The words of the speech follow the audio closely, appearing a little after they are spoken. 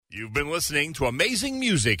You've been listening to amazing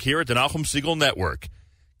music here at the Nachum Segal Network.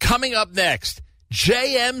 Coming up next,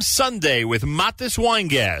 JM Sunday with Matis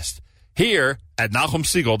Weingast here at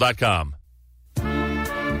NachumSegal.com.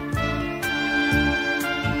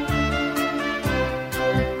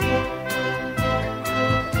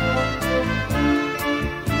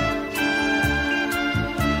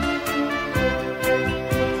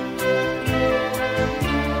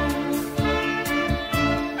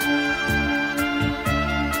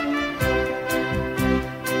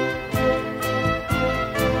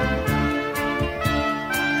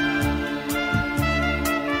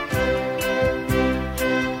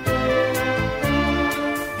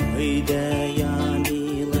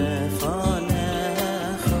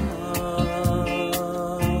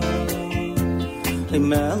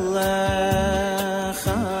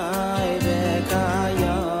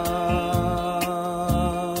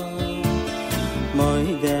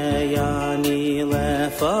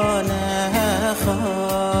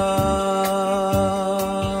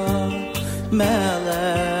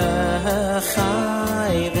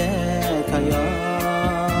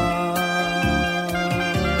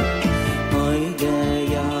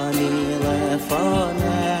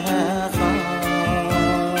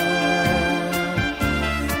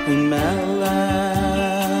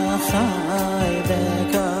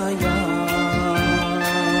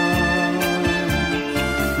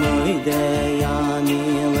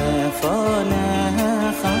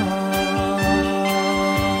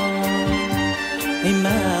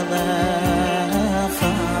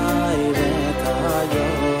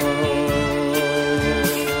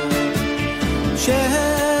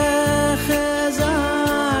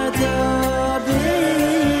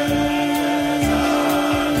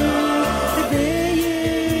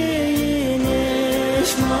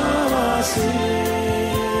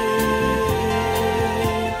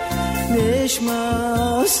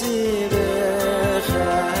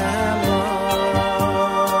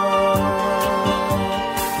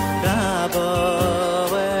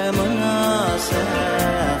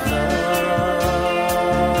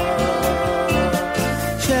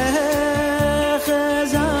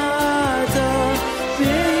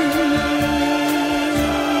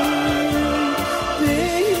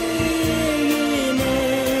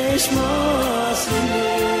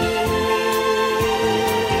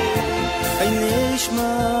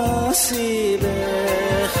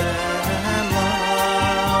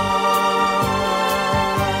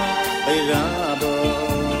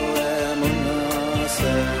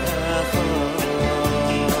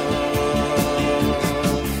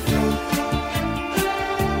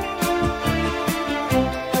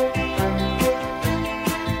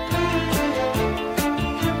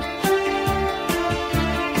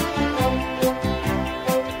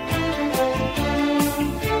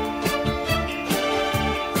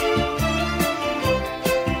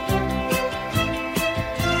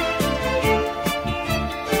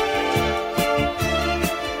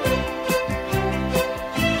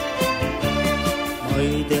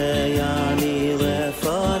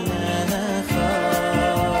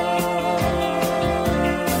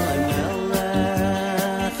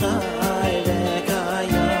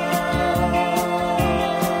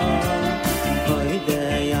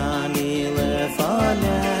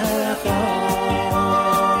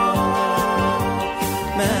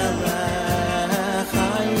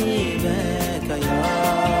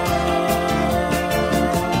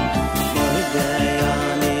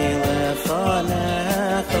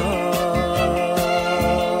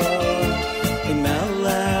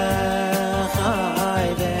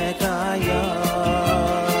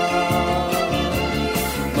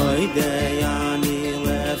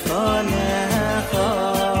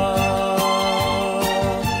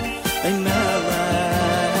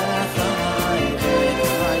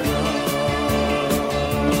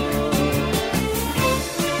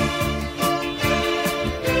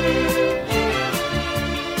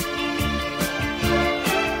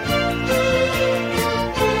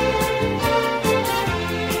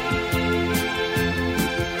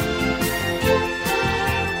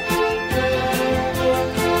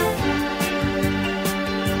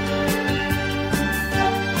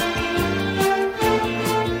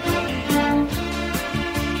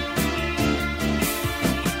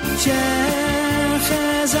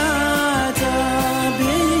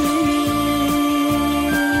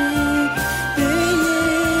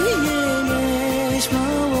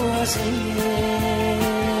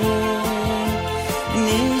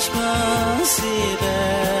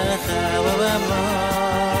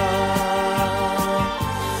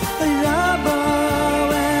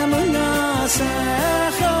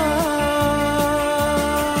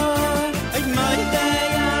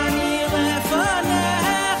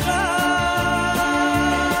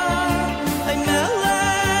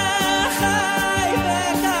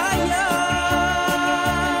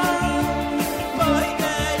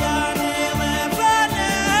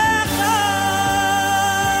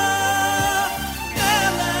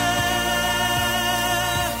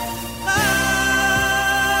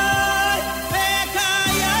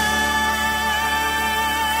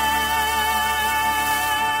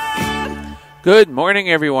 Good morning,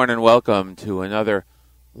 everyone, and welcome to another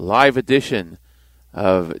live edition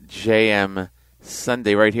of JM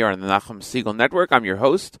Sunday right here on the Nachum Segal Network. I'm your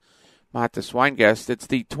host, Matis Weingast. It's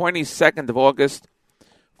the 22nd of August,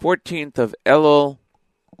 14th of Elul.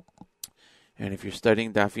 And if you're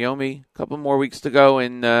studying Daf Yomi, a couple more weeks to go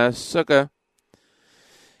in Sukkah.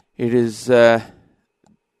 It is today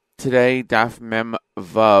Daf Mem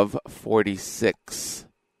Vav 46.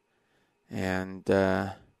 And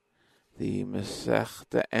the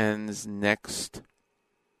Masechta ends next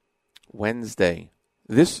Wednesday.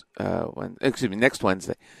 Next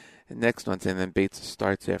Wednesday. Next Wednesday, and then Beitza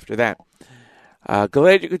starts after that.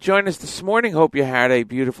 Glad you could join us this morning. Hope you had a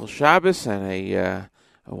beautiful Shabbos and a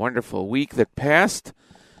wonderful week that passed.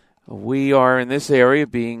 We are in this area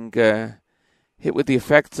being hit with the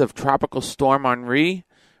effects of Tropical Storm Henri.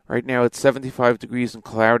 Right now it's 75 degrees and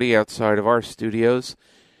cloudy outside of our studios,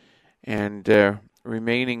 and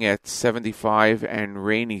remaining at 75 and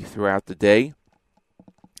rainy throughout the day,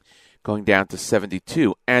 going down to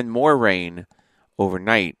 72, and more rain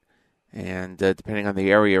overnight. And depending on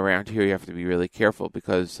the area around here, you have to be really careful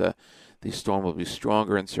because the storm will be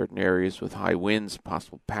stronger in certain areas with high winds,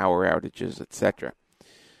 possible power outages, etc.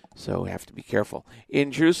 So we have to be careful.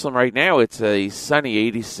 In Jerusalem right now, it's a sunny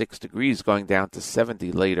 86 degrees, going down to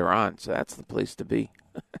 70 later on, so that's the place to be.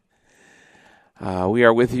 We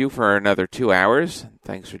are with you for another 2 hours.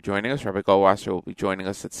 Thanks for joining us. Rabbi Goldwasser will be joining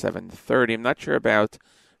us at 7:30. I'm not sure about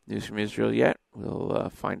News from Israel yet. We'll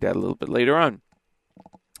find out a little bit later on.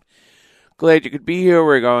 Glad you could be here.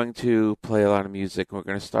 We're going to play a lot of music. We're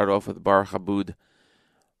going to start off with Baruch Habud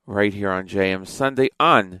right here on JM Sunday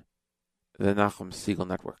on the Nachum Segal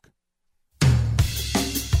Network.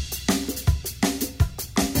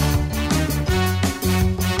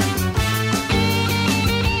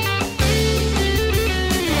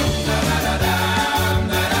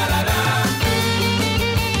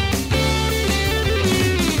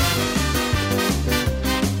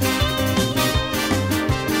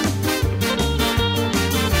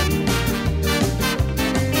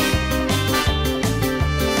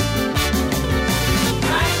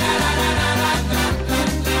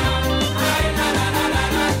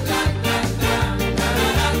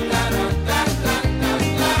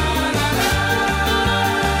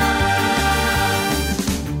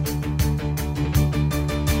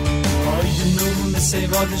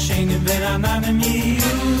 The shane ben anonymity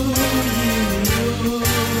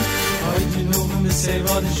I do know when to save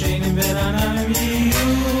all the shane ben anonymity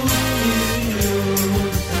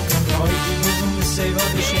I do know when to save all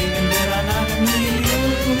the shane ben anonymity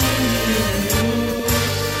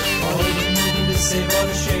I do know when to save all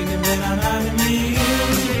the shane ben anonymity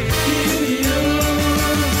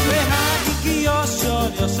Nehagiki yoshor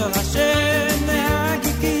yoshor Hashem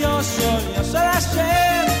Nehagiki yoshor yoshor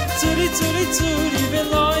Hashem Tzuri tzuri tzuri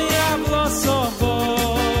velo yavlo sobo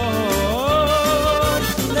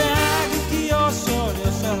Lehagiki yoshor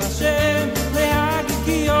yoshor Hashem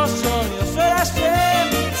Lehagiki yoshor yoshor Hashem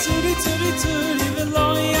Tzuri tzuri tzuri velo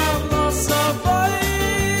yavlo sobo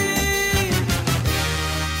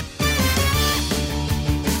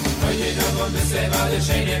Oye no von de seva de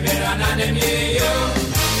shene verananemi yo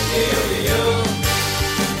yo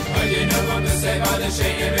Oye no von de seva de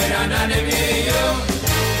shene verananemi yo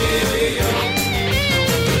yo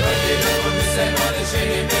Oye no von de seva de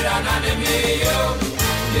shene verananemi yo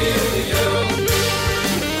yo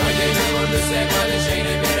Oye no von de seva de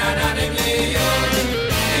shene verananemi yo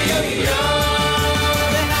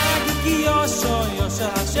Nehagiki yoshor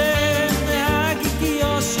yoshor Hashem Nehagiki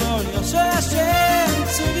yoshor yoshor Hashem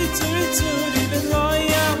Tzuri tzuri tzuri velo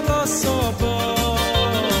yavlo sobo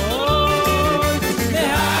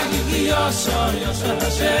Nehagiki yoshor yoshor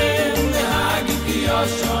Hashem Nehagiki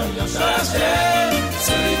yoshor yoshor Hashem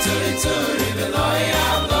Tzuri tzuri tzuri velo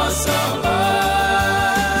yavlo sobo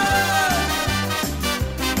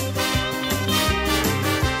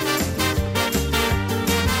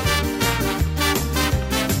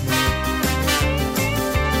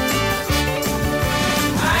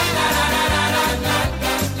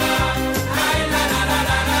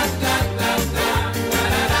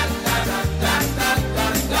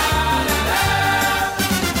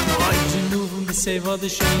Save all the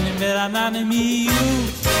shame and verananemi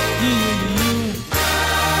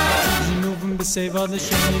you know when save all the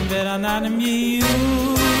shame and verananemi you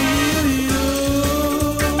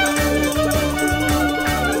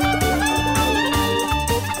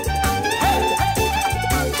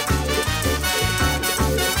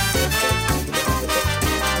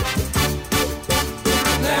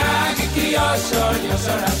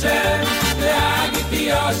Yosor Hashem, Le'agiti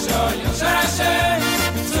Yosor Hashem,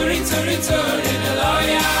 Tzuri Turi turi the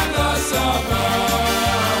loya go so go.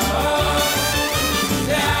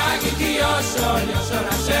 Leagi ki yoshor yoshor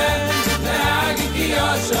Hashem. Leagi ki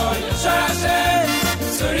yoshor yoshor Hashem.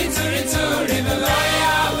 Turi turi turi the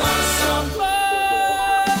loya go so go.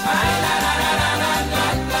 Ay la la la la la la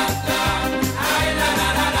la la. Ay la la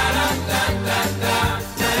la la la la la la.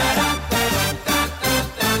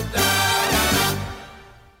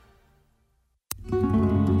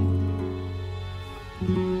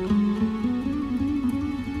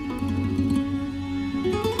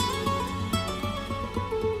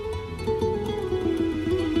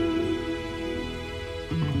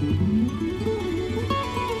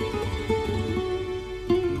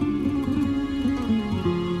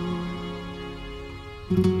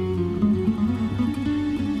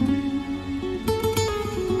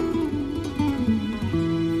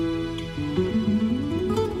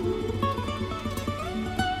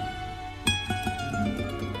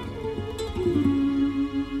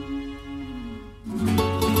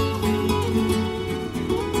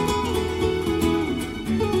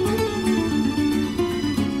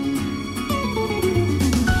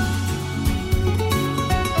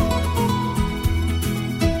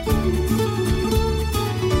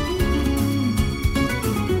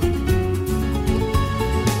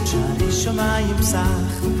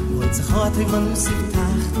 Zachot evanu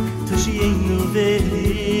siftach Toshiyenu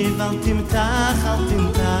veliv Al timtach, al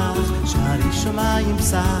timtach Shari shomayim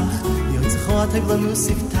sach Yod zachot evanu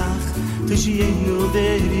siftach Toshiyenu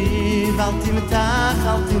veliv Al timtach,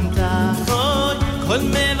 al timtach Kol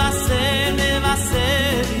mevaser,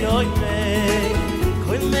 mevaser yoy mei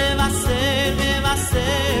Kol mevaser,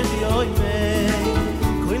 mevaser yoy mei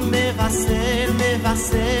Kol mevaser,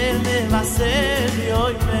 mevaser, mevaser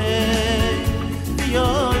yoy mei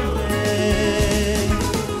Yoy mei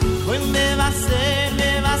Kol mevaser,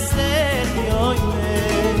 mevaser yoy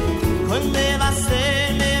mei Kol mevaser,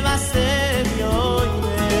 mevaser yoy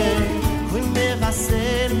mei Kol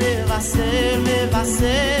mevaser, mevaser,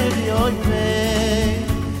 mevaser yoy mei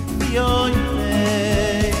Yoy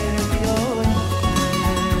mei Yoy mei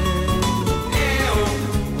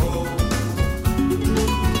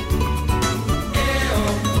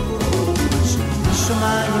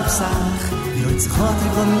Shomayim psach Zachot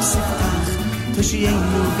evanu siftach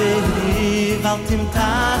Toshiyenu veliv Al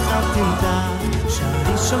timtach, al timtach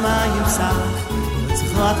Shari shomayim sach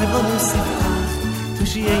Zachot evanu siftach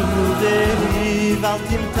Toshiyenu veliv Al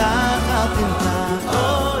timtach, al timtach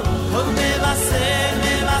Kol mevaser,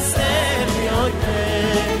 mevaser yoy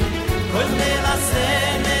mei Kol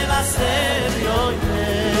mevaser, mevaser yoy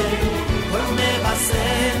mei Kol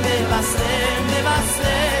mevaser, mevaser,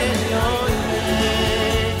 mevaser yoy mei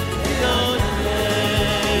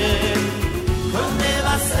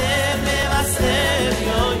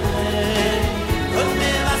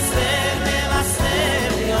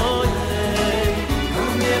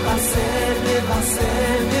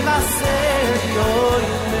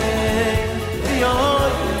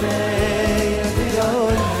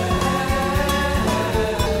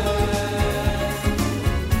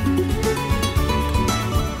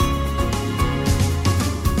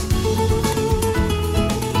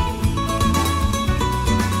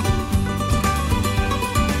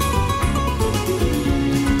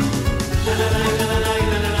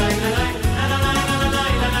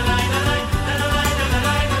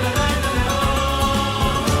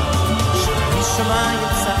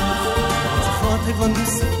Von du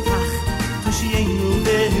siftach Toshiyenu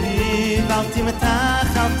veliv Al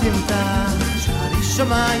timtach, al timtach Shari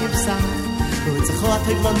shomayim sach Zachot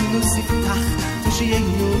evanu siftach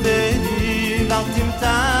Toshiyenu veliv Al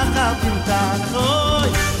timtach, al timtach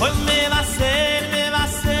Kol mevaser,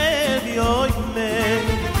 mevaser yoy mei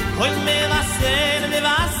Kol mevaser,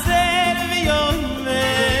 mevaser yoy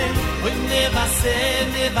mei Kol mevaser,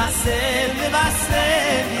 mevaser,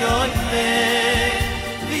 mevaser yoy mei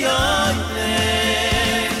Yoy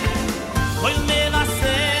mei Kol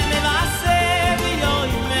mevaser, mevaser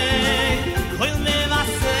yoy mei Kol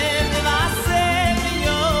mevaser, mevaser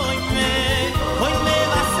yoy mei Kol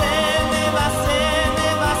mevaser, mevaser,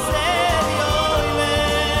 mevaser yoy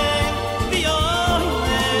mei Yoy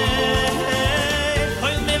mei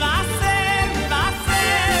Kol mevaser,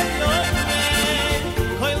 mevaser yoy mei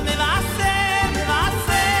Kol mevaser,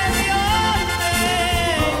 mevaser yoy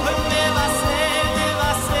mei Kol mevaser,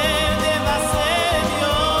 mevaser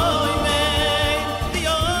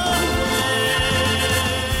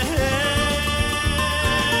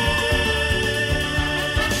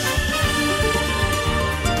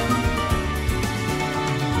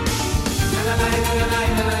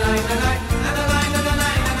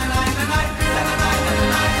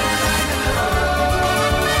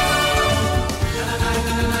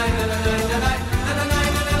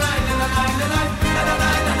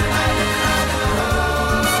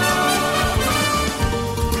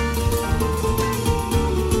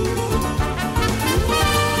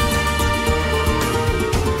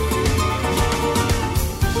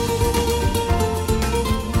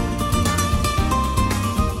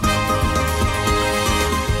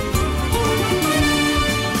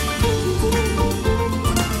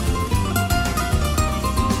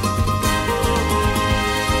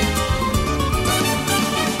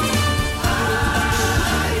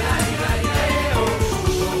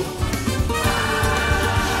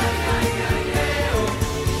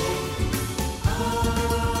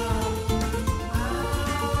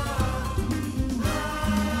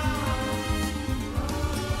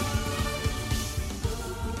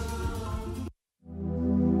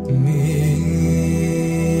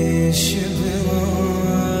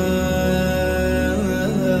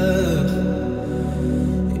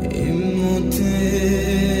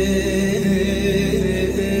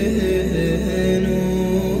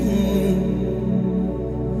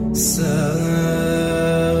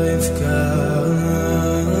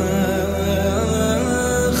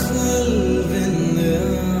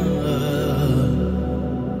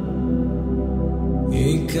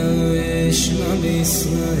נשמע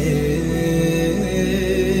בישראל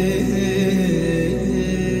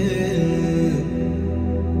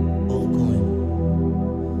אור כהן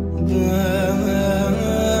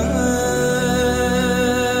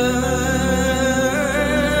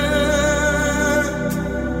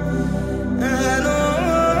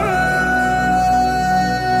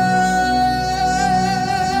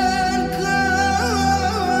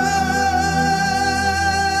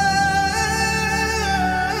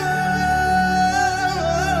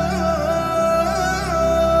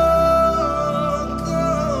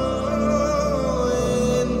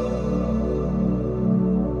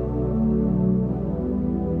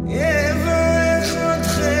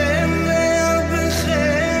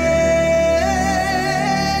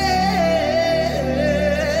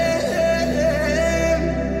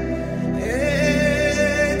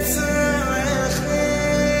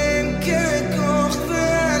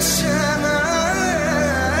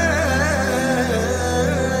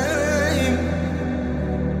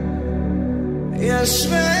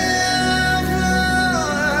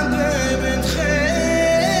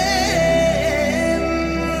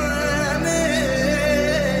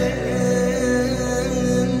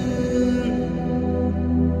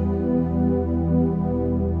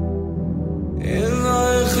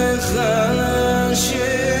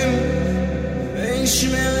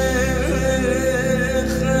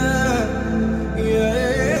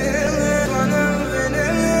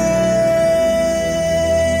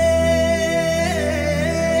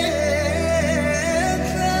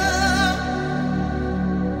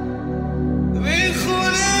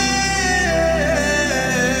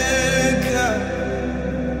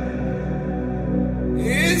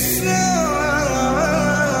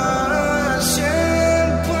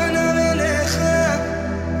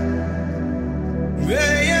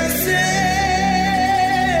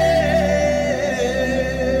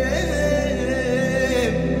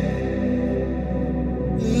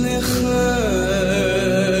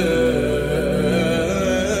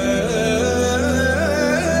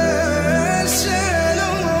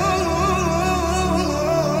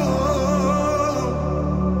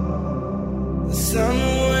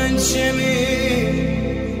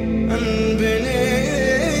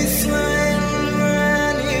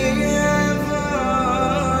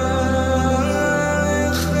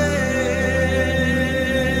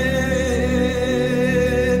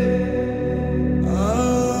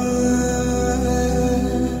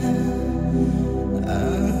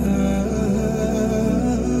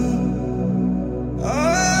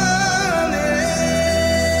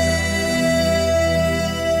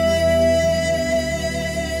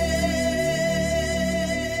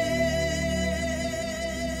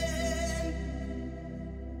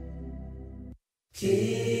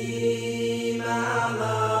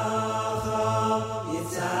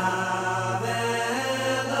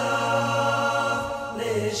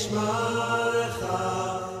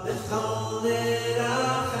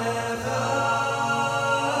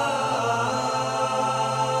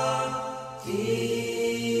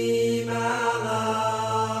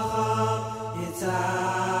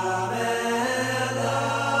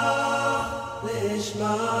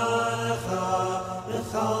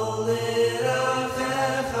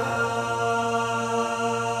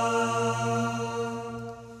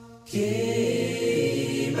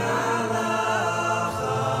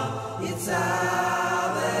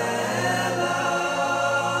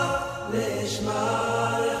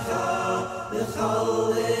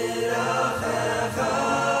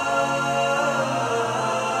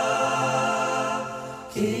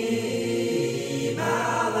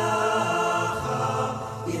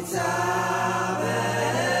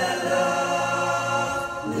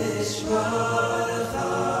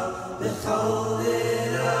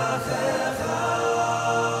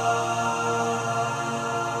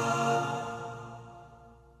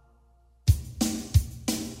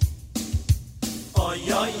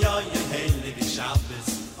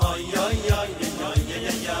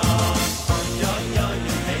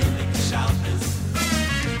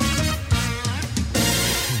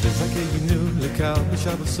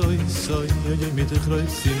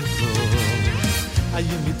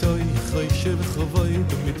Ay,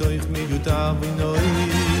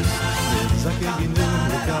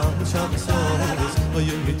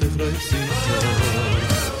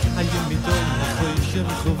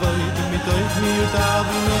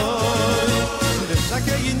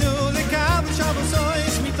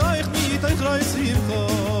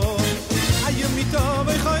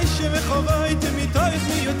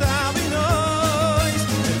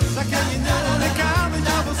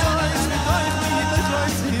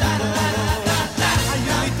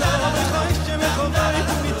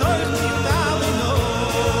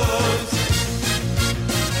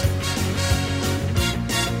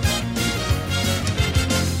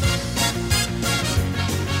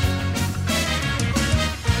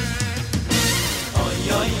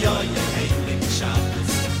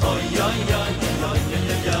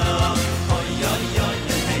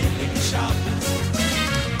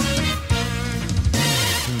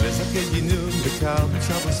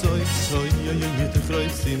 soy yo mit khoy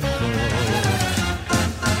simcho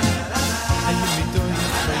ay mit toy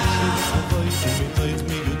khoy mit toy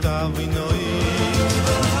mi utav noy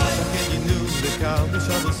can you know the cow the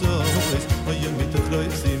shadow so ay mit khoy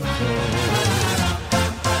simcho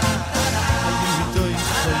ay mit toy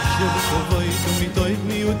khoy mit toy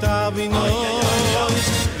mi utav noy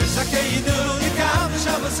can you know the cow the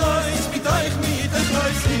shadow so mit toy mi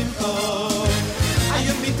khoy simcho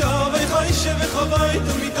mit toy khoy shve khoy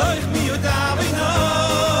tu mit toy mi utav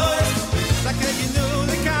noy saken nu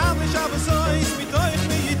de kam shav soy mit toy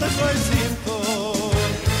mi khoy simcho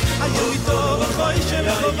ay mit toy khoy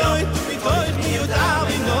shve khoy tu mit toy mi utav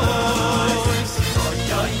noy ay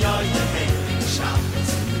ay ay hey shav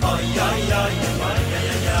ay ay ay ay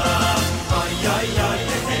ay ay ay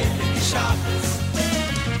hey shav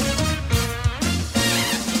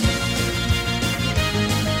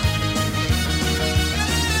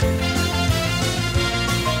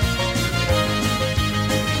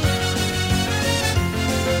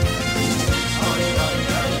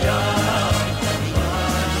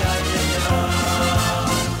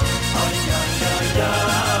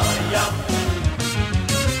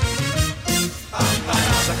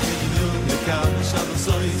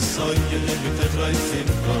soy yo mit der reisen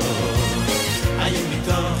ko ay mit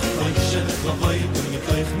doch koy shel khoy tu mit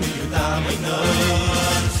koy khmi yuda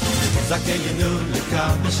minoy zakay nu le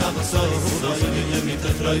kam shav so yo mit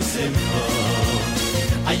der reisen ko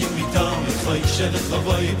ay mit doch koy shel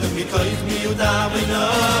khoy tu mit koy khmi yuda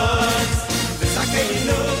minoy zakay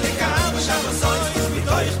nu le kam shav so mit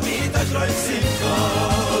koy khmi der reisen ko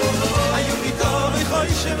ay mit doch koy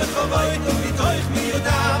shel khoy tu mit koy khmi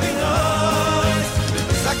yuda minoy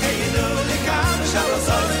Zakaynu likam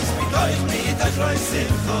shalosores mitoy mit atroy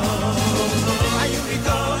simcho ayu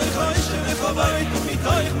mitoy khoy shve khoy tu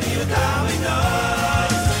mitoy mit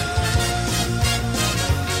davinoy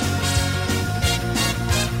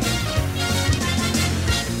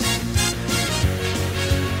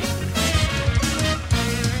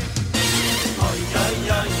Oy ay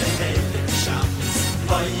ay hey shabbos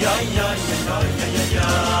Oy ay ay ay ay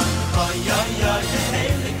Oy ay ay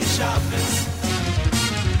hey shabbos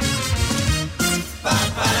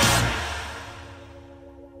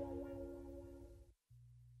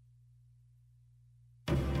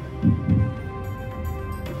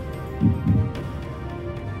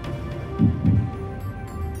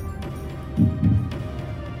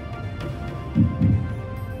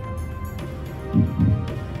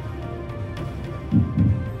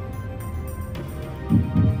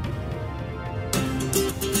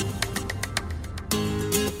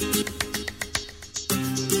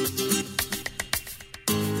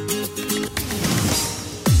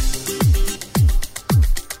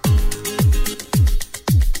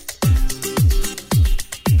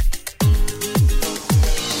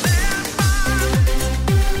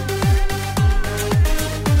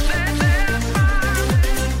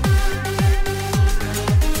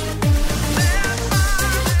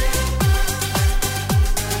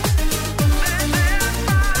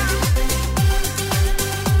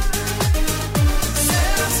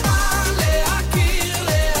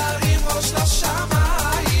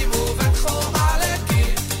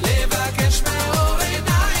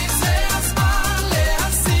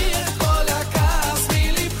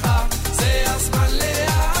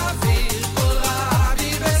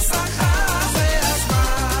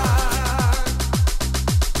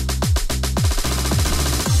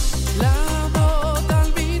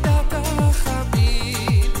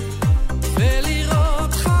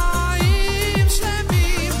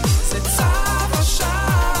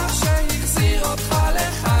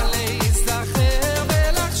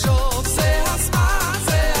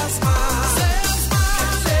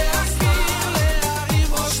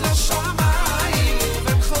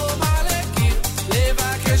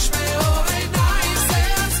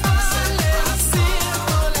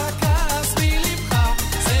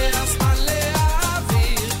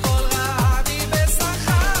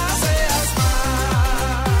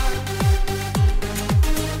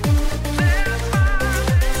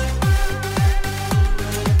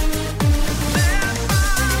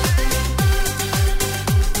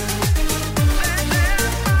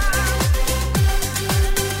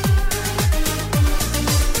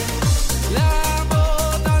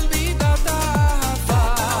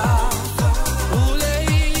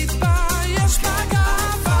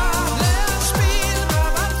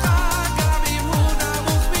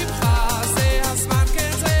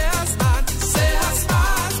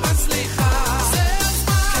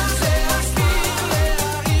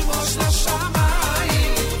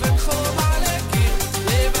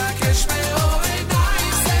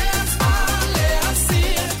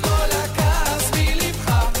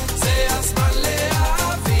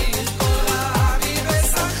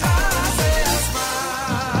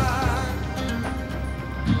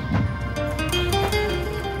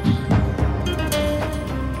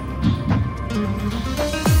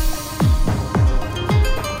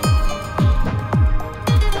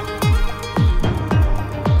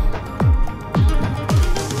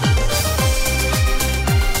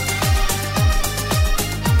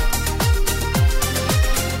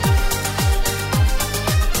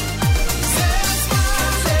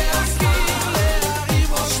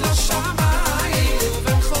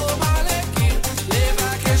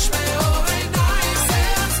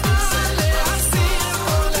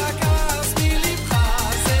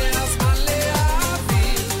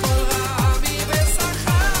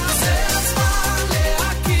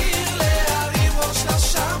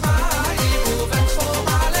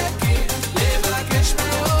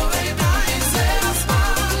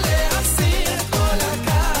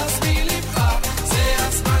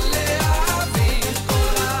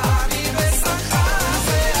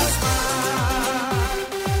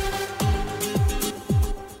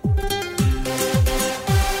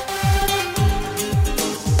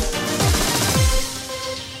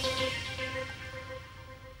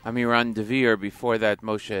Amiran Devere, before that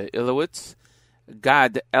Moshe Ilowitz,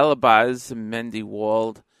 Gad Elabaz, Mendy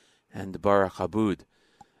Wald, and Baruch Abud.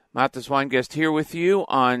 Matas Weingast here with you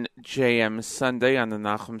on JM Sunday on the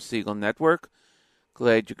Nachum Segal Network.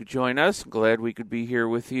 Glad you could join us. Glad we could be here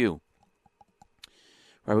with you.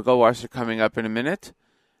 Rabbi Goldwasser coming up in a minute.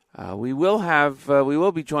 We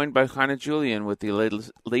will be joined by Chana Julian with the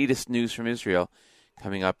latest news from Israel,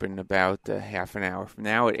 coming up in about half an hour from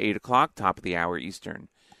now at 8 o'clock, top of the hour Eastern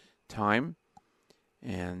time.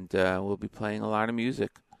 And we'll be playing a lot of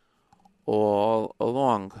music all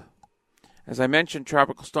along. As I mentioned,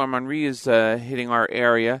 Tropical Storm Henri is hitting our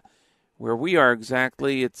area. Where we are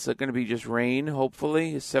exactly, it's going to be just rain,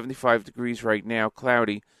 hopefully. It's 75 degrees right now,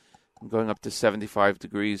 cloudy. I'm going up to 75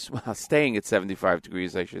 degrees, well, staying at 75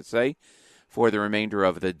 degrees, I should say, for the remainder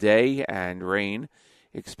of the day, and rain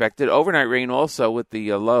expected. Overnight rain also with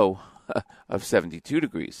the low of 72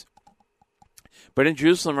 degrees. But in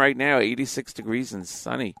Jerusalem right now, 86 degrees and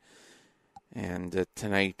sunny. And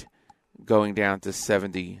tonight, going down to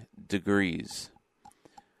 70 degrees.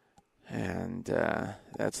 And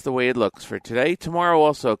that's the way it looks for today. Tomorrow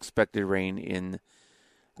also expected rain in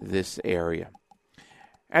this area.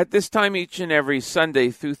 At this time, each and every Sunday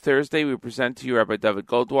through Thursday, we present to you Rabbi David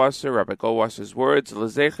Goldwasser, Rabbi Goldwasser's words,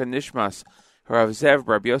 Lezecha Nishmas, Harav Zev,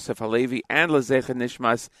 Rabbi Yosef Halevi, and Lezecha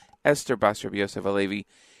Nishmas, Esther Bas Rabbi Yosef Halevi.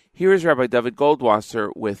 Here is Rabbi David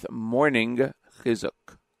Goldwasser with Morning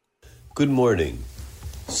Chizuk. Good morning.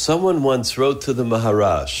 Someone once wrote to the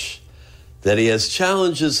Maharash that he has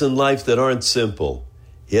challenges in life that aren't simple.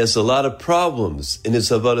 He has a lot of problems in his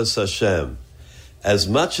Avodas Hashem. As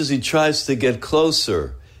much as he tries to get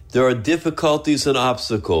closer, there are difficulties and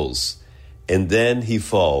obstacles, and then he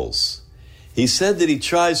falls. He said that he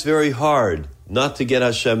tries very hard not to get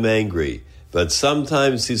Hashem angry, but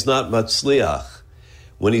sometimes he's not matzliach.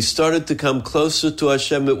 When he started to come closer to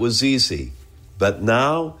Hashem, it was easy, but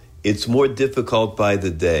now it's more difficult by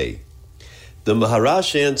the day. The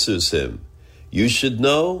Maharash answers him, you should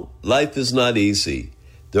know life is not easy.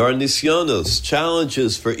 There are nisyonos,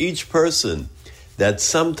 challenges for each person that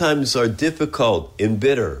sometimes are difficult and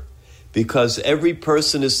bitter because every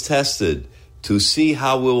person is tested to see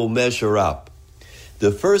how we will measure up.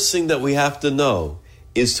 The first thing that we have to know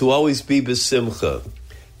is to always be besimcha,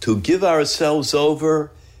 to give ourselves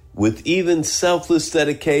over with even selfless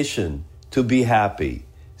dedication to be happy.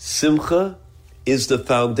 Simcha is the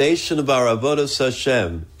foundation of our avodas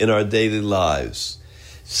Hashem in our daily lives.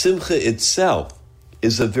 Simcha itself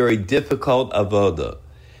is a very difficult avodah.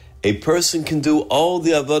 A person can do all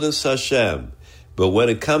the avodas Hashem, but when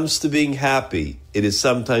it comes to being happy, it is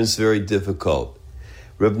sometimes very difficult.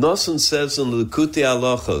 Reb Nosson says in Likutei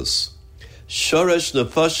Halachos, Shoresh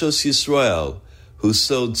Nefashos Yisrael, who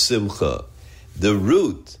sowed Simcha. The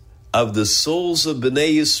root of the souls of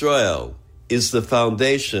Bnei Yisrael is the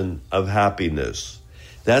foundation of happiness.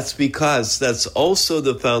 That's because that's also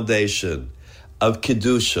the foundation of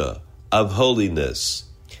Kedusha, of holiness.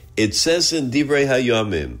 It says in Divrei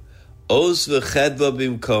Hayomim, Oz v'chedva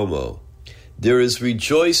bimkomo, there is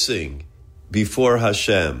rejoicing before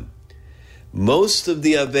Hashem. Most of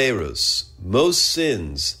the Averos, most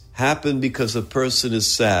sins happen because a person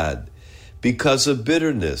is sad, because of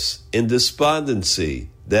bitterness and despondency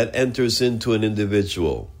that enters into an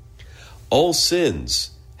individual. All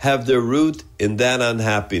sins have their root in that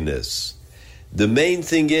unhappiness. The main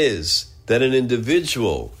thing is that an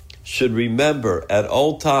individual should remember at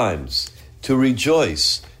all times to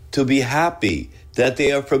rejoice, to be happy that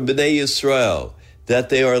they are from Bnei Yisrael, that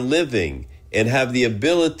they are living and have the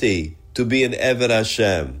ability to be an Eved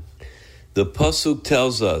Hashem. The Pasuk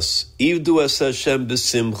tells us, Ivdu es Hashem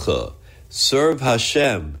b'simcha, serve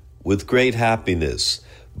Hashem with great happiness,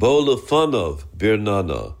 bo lefanov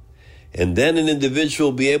birnana. And then an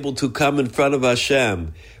individual will be able to come in front of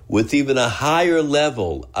Hashem with even a higher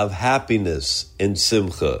level of happiness and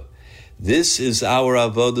simcha. This is our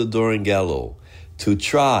avodah during Elul, to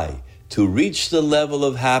try to reach the level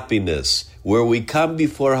of happiness where we come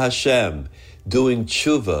before Hashem doing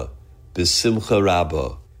tshuva b'simcha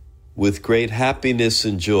rabbah, with great happiness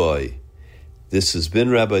and joy. This has been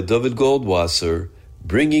Rabbi David Goldwasser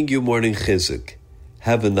bringing you Morning Chizuk.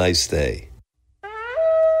 Have a nice day.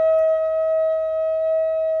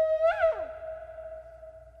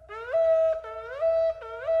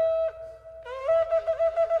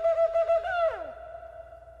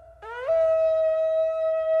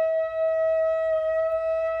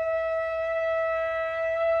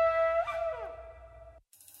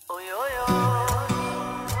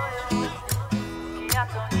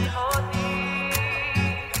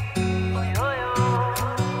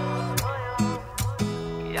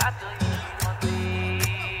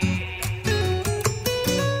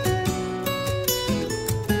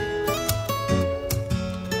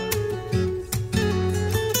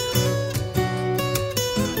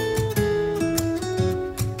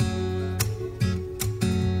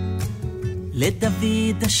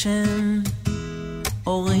 לדוד השם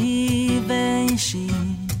אורי ואישי,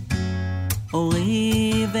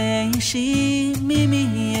 אורי ואישי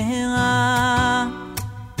ממהרה.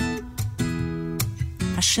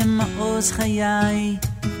 השם מעוז חיי,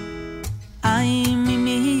 אי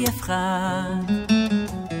ממי אפחד,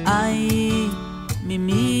 אי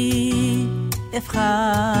ממי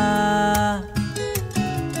אפחד.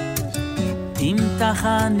 אם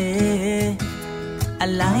תחנה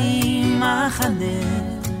עלי מחנה,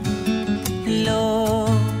 לא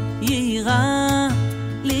יירא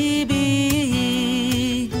ליבי.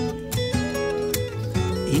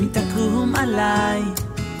 אם תקום עלי,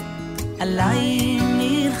 עלי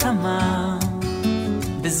מלחמה,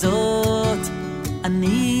 בזאת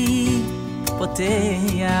אני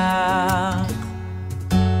פותח.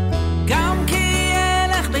 גם כי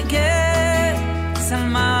אלך בגץ על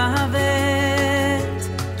מוות,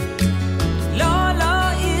 לא, לא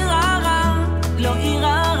אירא רע, לא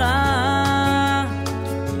אירא רע.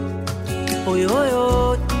 אוי אוי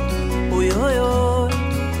אוי, אוי אוי אוי,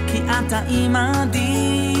 כי אתה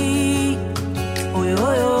עמדי. אוי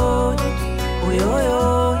אוי אוי, אוי אוי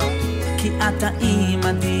אוי, כי אתה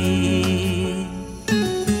עמדי.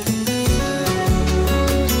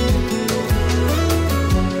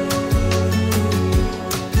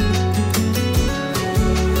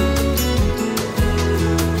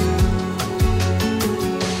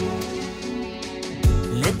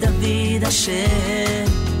 לדוד השם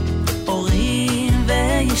אורי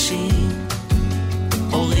ואישי,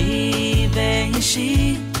 אורי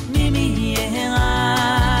ואישי ממהרה.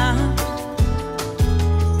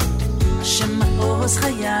 השם מעוז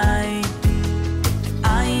חיי,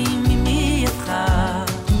 אי ממי אפחד,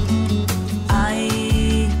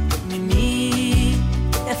 אי ממי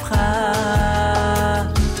אפחד.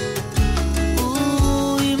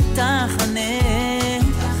 ואם תחנה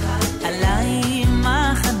עלי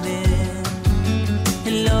מחנה,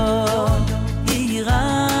 לא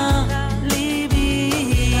יירא ליבי.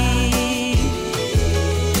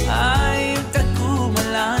 אם תקום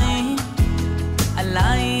עלי,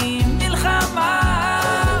 עלי מלחמה,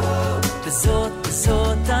 בזאת,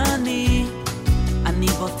 בזאת אני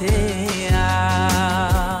בוטח.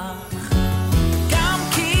 גם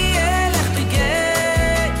כי אלך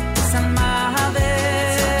בגץ על מוות,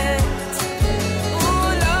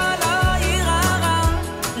 ולא, לא יירא רע,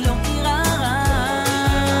 לא יירא רע.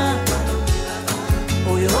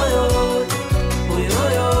 אוי אוי אוי, אוי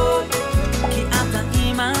אוי אוי, כי אתה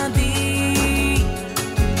עמדי.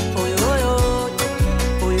 אוי אוי אוי,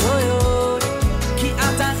 אוי אוי אוי, כי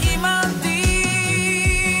אתה עמדי.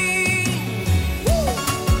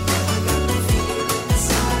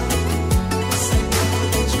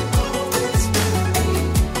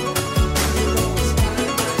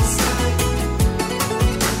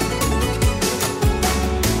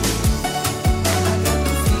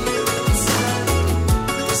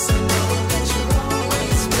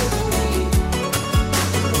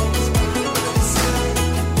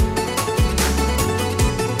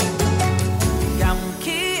 גם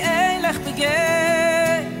כי אלך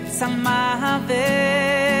בגץ על מוות,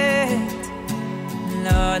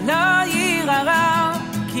 לא, לא יירא רע,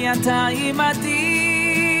 כי אתה עמדי.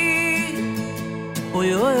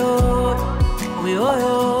 אוי אוי אוי, אוי אוי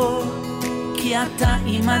אוי, כי אתה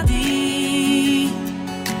עמדי.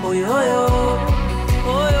 אוי אוי אוי,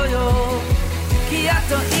 אוי אוי אוי, כי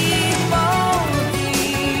אתה עמדי.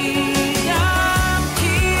 גם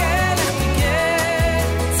כי אלך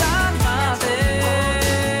בגץ על מוות,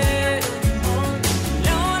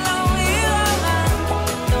 לא, לא יירא רע,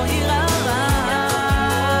 לא יירא רע.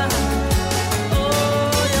 אוי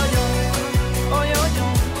אוי אוי, אוי אוי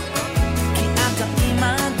אוי, כי אתה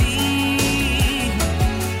עמדי.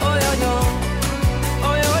 אוי אוי אוי,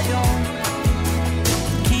 אוי אוי אוי,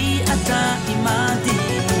 כי אתה עמדי.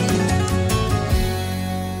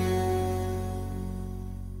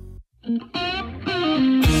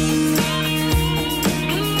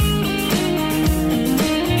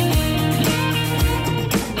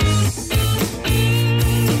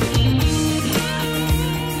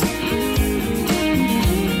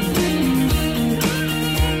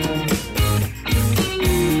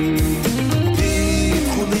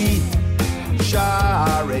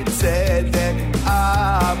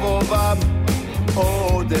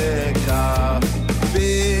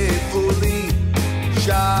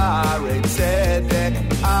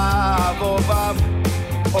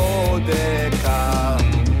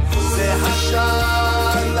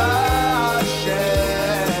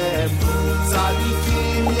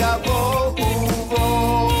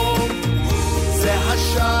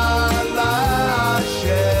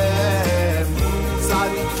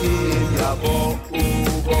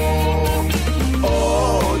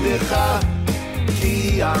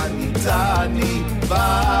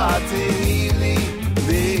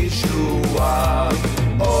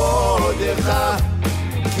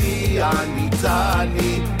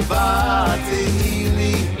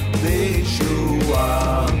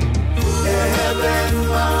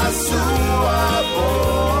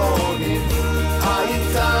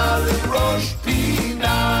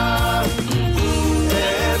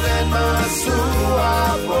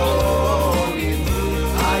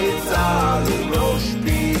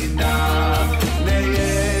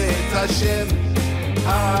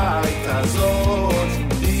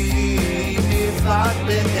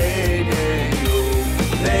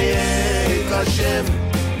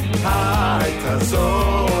 Hashem, Hai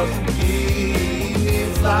Kazor,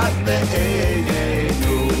 Yivlat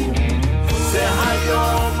Be'einu, Ze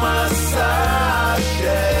Hayom Asa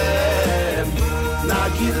Hashem,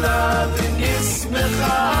 Nagila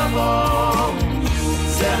V'nismecha Bo,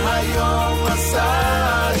 Ze Hayom Asa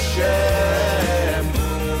Hashem,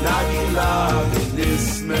 Nagila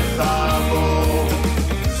V'nismecha Bo.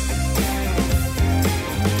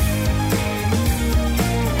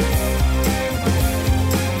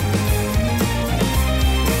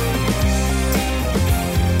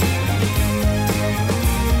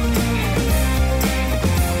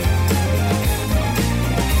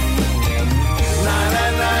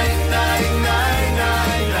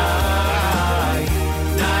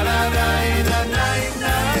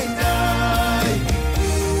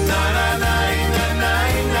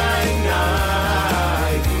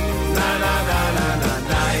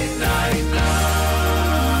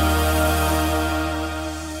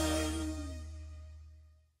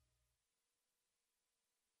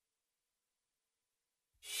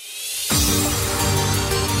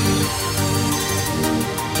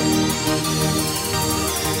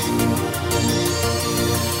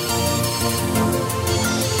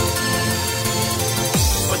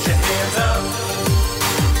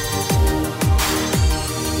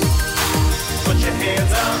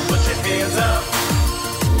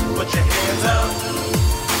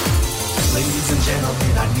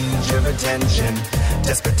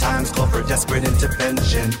 Desperate times call for desperate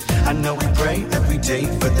intervention. I know we pray every day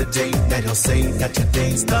for the day that he'll say that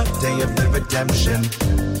today's the day of the redemption.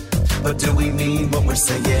 But do we mean what we're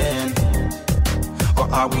saying? Or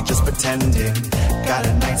are we just pretending? Got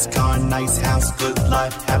a nice car, nice house, good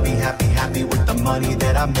life, happy, happy, happy with the money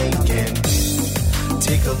that I'm making.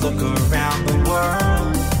 Take a look around the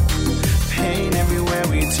world, pain everywhere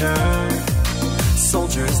we turn.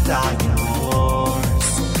 Soldiers die in wars,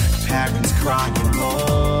 parents crying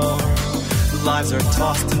more. Lives are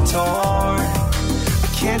tossed and torn. I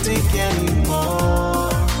can't take any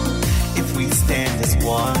more. If we stand as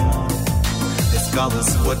one,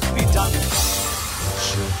 regardless what we done. Put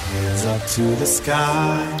your hands up to the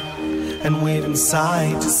sky and wave them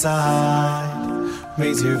side to side.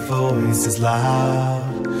 Raise your voices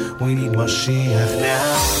loud. We need Mashiach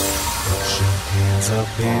now. Put your hands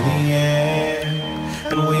up in the air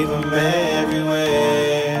and wave them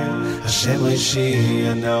everywhere. Hashem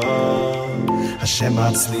Mashiach, Hashem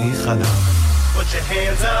Matzlichano. Put your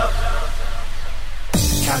hands up.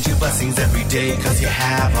 Count your blessings every day, cause you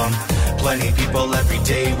have them. Plenty people every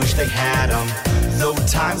day wish they had them. Though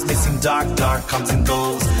times may seem dark, dark comes and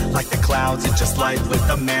goes. Like the clouds, it's just light with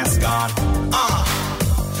the mask on.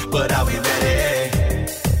 But are we ready?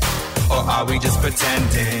 Or are we just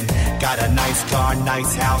pretending? Got a nice car,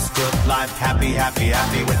 nice house, good life, happy, happy,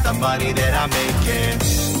 happy with the money that I'm making.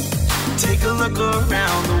 Take a look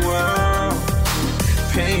around the world,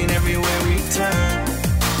 pain everywhere we turn.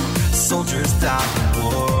 Soldiers die in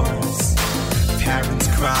wars, parents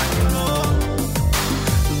crying more.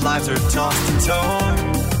 Lives are tossed and torn.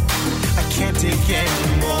 I can't take any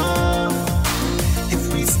more. If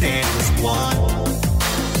we stand as one,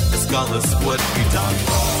 regardless what we done.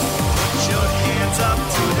 Put your hands up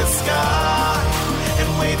to the sky and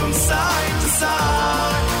wave them side to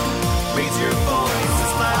side. Raise your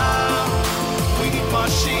voices loud. We need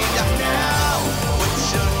Mashiach now. Put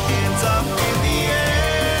your hands up in the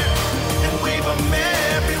air and wave them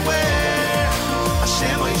everywhere.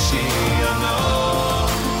 Hashem Mashiach,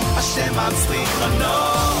 Hashem Matzlichano.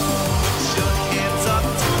 Put your hands up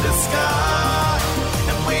to the sky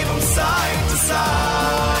and wave them side to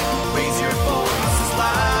side. Raise your voices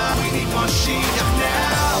loud. We need Mashiach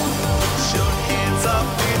now. Put your hands up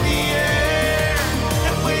in the air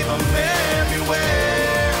and wave them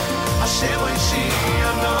everywhere. Hashem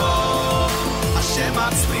Mashiach, Hashem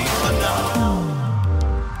Matzlichano.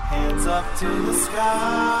 Hands up to the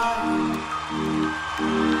sky.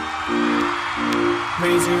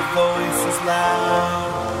 Raise your voices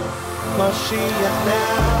loud. Mashiach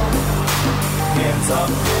now. Hands up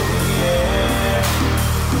in the air.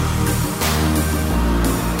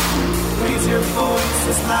 Raise your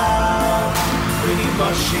voices loud. We need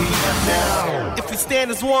Mashiach now. If we stand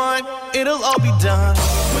as one, it'll all be done.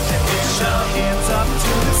 Put your hands up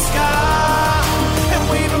to the sky and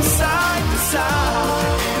wave them side to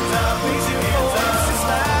side. Raise your voices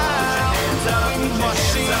loud. We need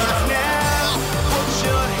Mashiach now. Put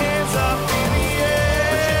your hands up in the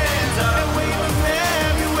air and wave them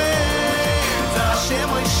everywhere. Hashem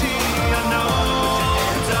Mashiach,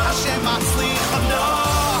 Hashem Matzlichano.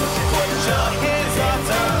 Put your hands up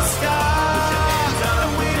to the sky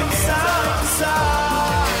and wave them side to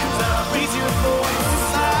side. Raise your voice.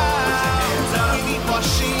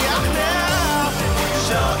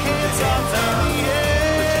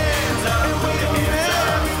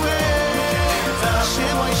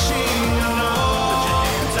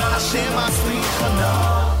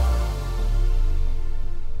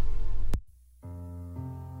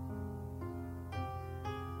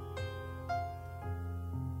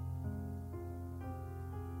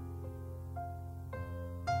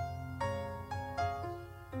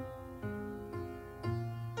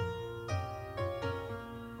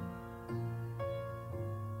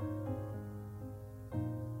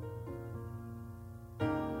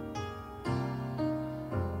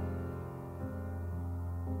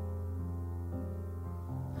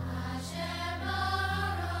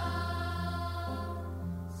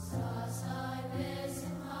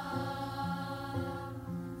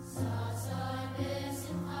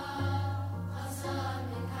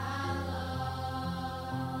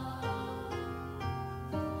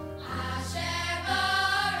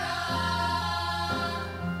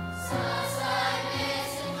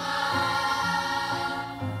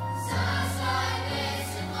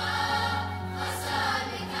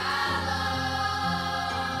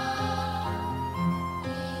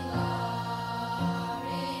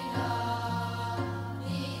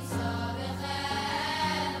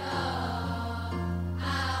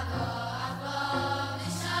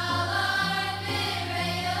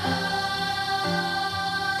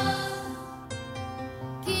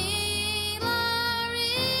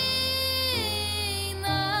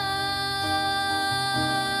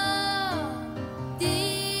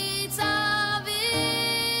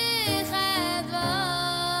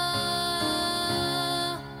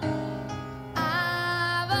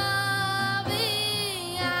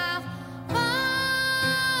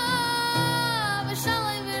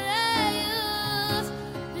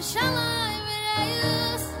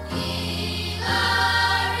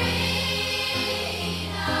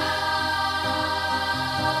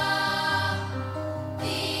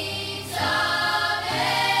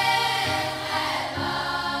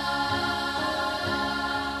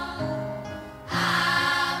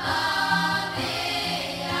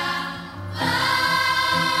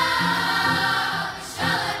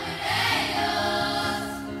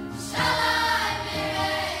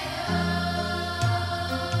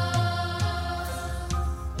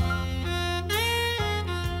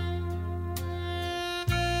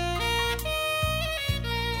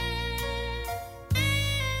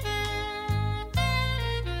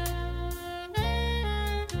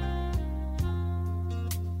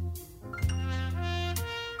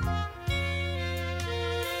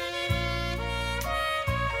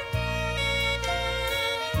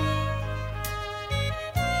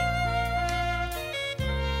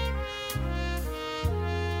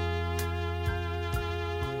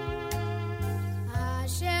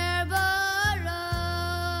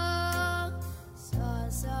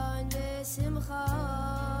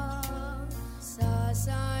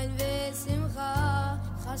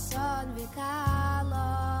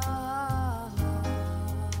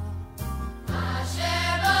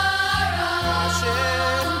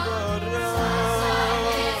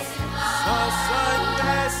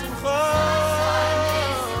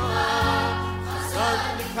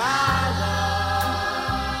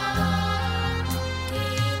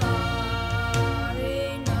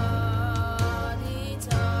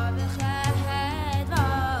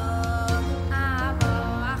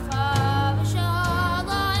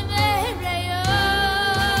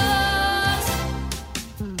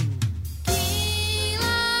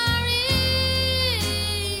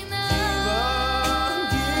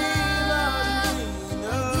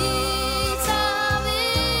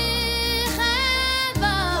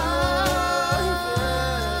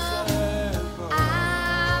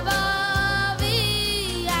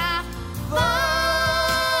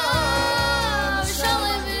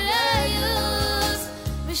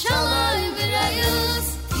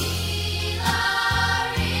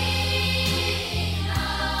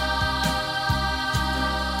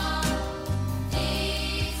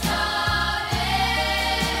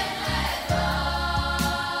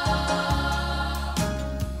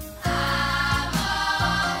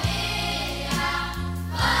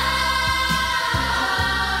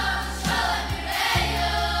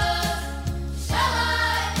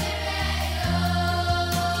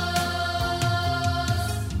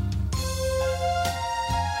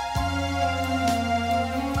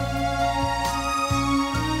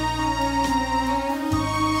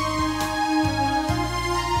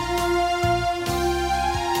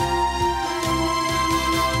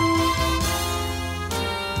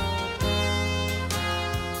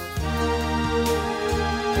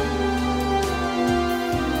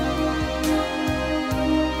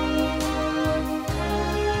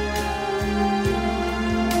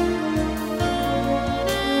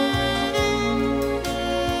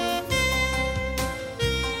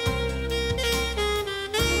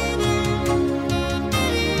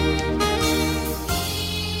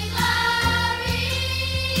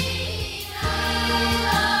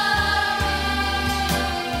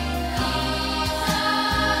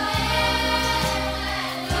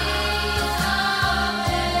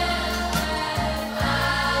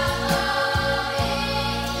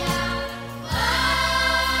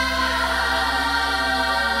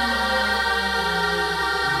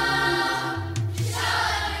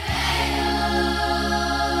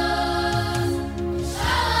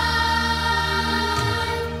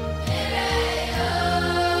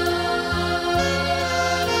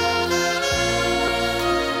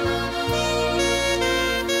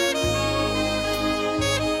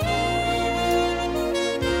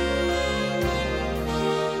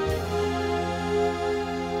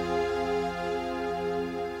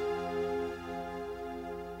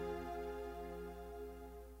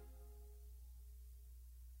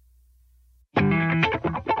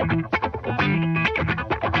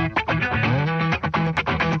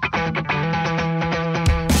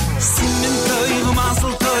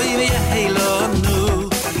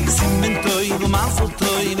 mazel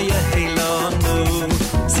tov ye heilonu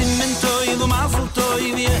simen tov mazel tov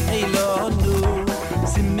ye heilonu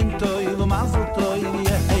simen tov mazel tov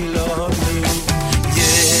ye heilonu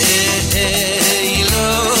ye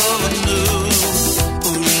heilonu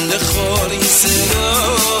ul lechol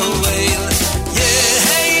Yisrael ye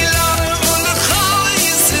heilonu ul lechol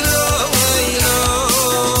Yisrael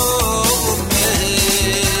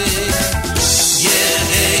ye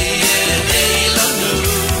heilonu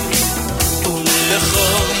ul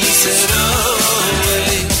lechol Yisrael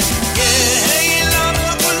ye heilonu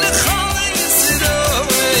ul lechol Yisrael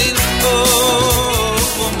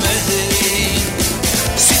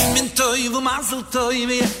simen tov mazel tov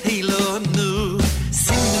ye heilonu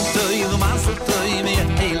simen tov mazel tov ye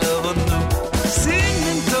heilonu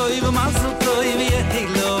simen tov mazel tov ye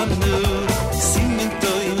heilonu simen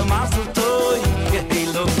tov mazel tov ye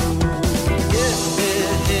heilonu ye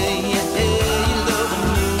heilonu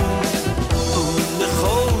ul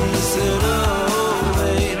lechol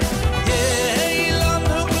Yisrael ye heilonu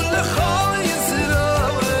ul lechol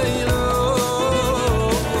Yisrael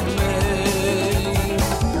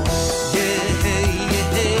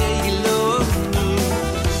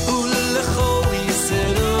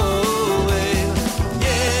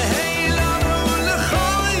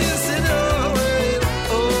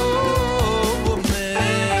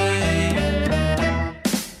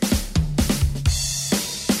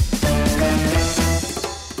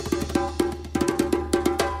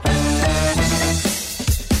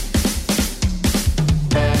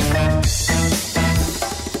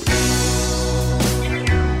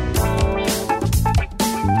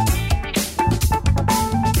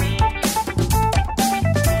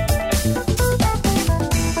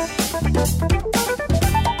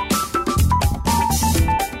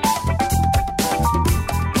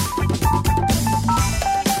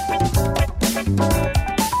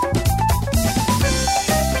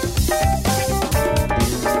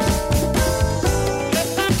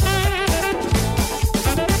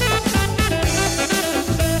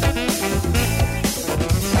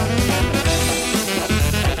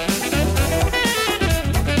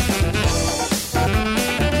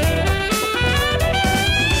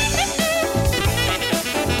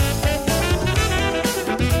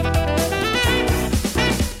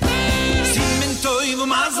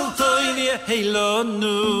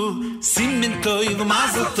heilonu simen tov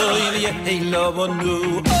mazel tov ye heilonu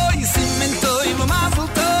oy simen tov mazel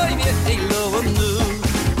tov ye heilonu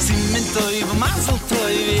simen tov mazel tov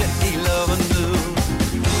ye heilonu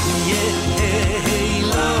ye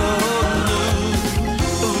heilonu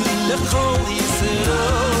ul lechol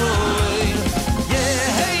Yisrael ye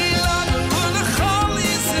heilonu ul lechol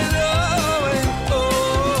Yisrael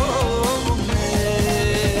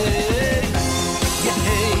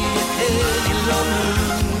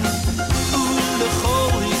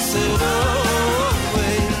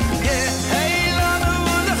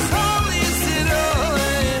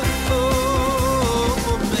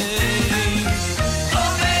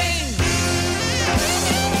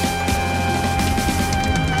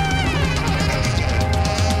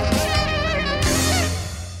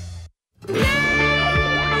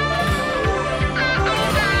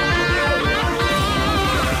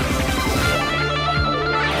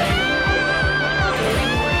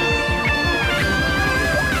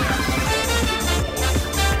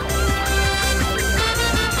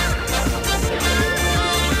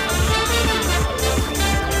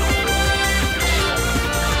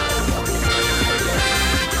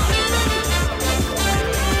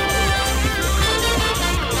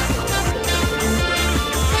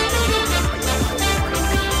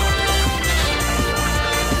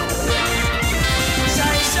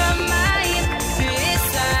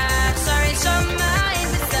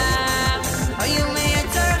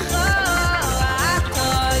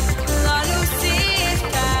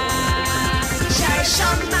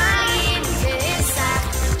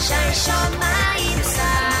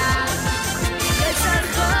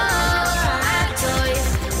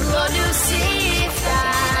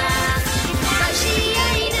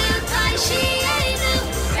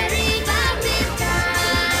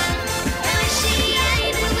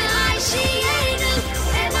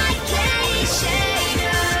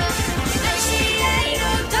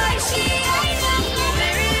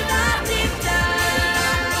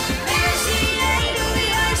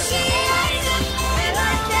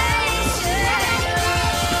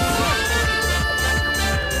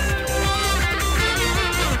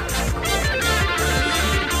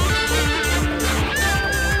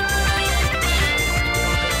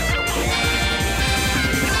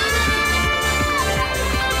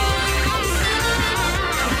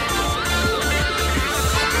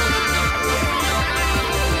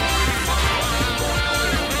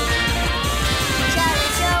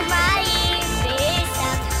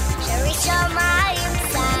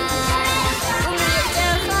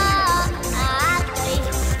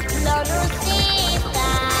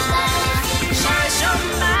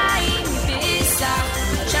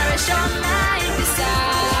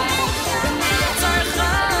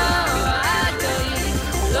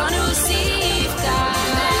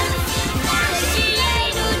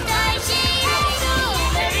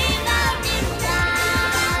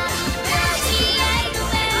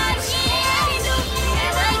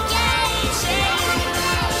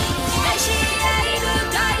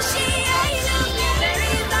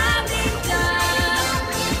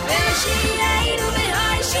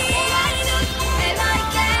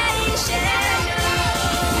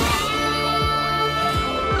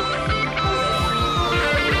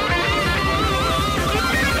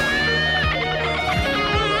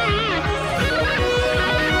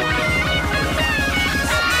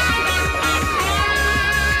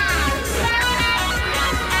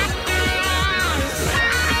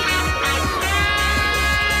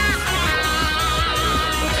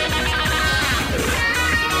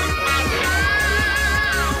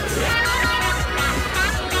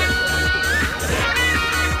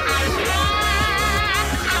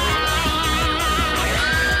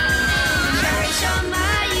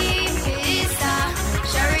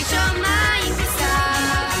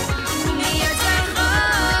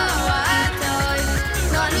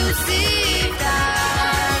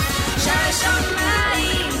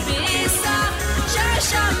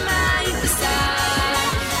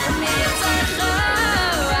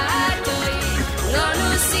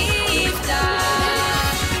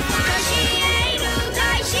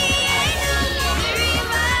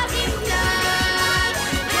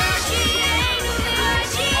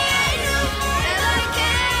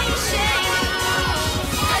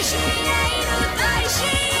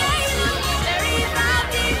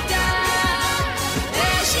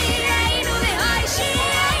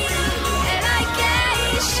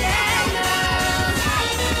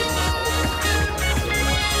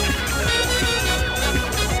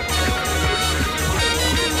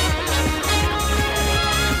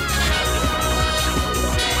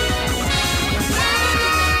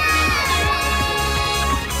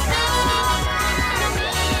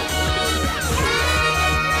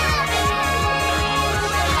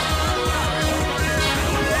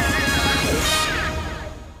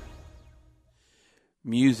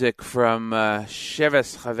music from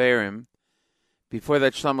Sheves Chaverim. Before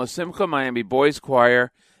that, Shlomo Simcha, Miami Boys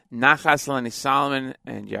Choir, Nachas Lenny Solomon,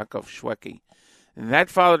 and Yaakov Shweki. And that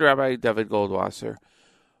followed Rabbi David Goldwasser,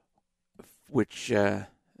 which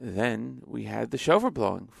then we had the shofar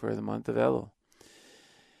blowing for the month of Elul.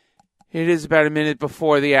 It is about a minute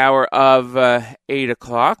before the hour of 8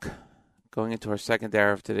 o'clock. Going into our second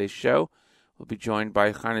hour of today's show, we'll be joined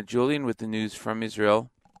by Chana Julian with the news from Israel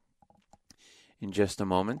in just a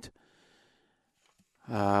moment.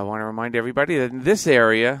 I want to remind everybody that in this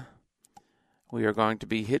area, we are going to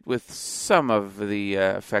be hit with some of the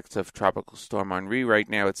effects of Tropical Storm Henri. Right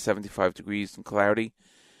now it's 75 degrees and cloudy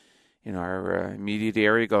in our immediate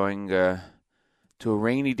area, going to a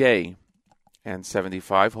rainy day, and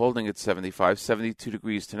 75, holding at 75, 72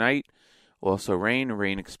 degrees tonight. Also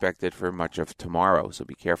rain expected for much of tomorrow, so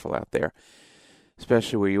be careful out there,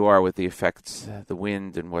 especially where you are with the effects, the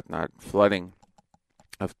wind and whatnot, flooding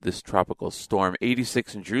of this tropical storm.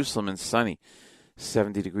 86 in Jerusalem and sunny.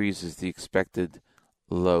 70 degrees is the expected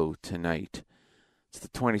low tonight. It's the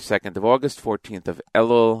 22nd of August, 14th of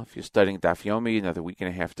Elul. If you're studying Daf Yomi, another week and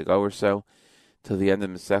a half to go or so till the end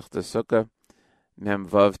of Masechta Sukkah. Mem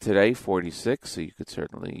Vav today, 46. So you could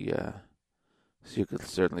certainly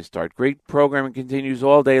start. Great programming continues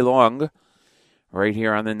all day long, right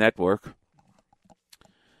here on the network.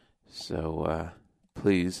 So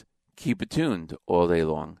please keep it tuned all day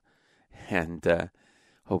long, and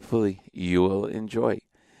hopefully you will enjoy.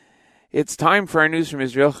 It's time for our news from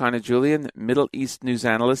Israel. Chana Julian, Middle East news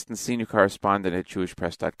analyst and senior correspondent at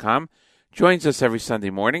JewishPress.com, joins us every Sunday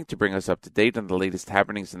morning to bring us up to date on the latest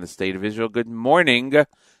happenings in the state of Israel. Good morning,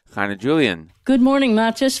 Chana Julian. Good morning,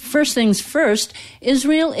 Matis. First things first,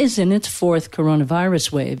 Israel is in its fourth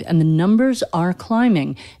coronavirus wave, and the numbers are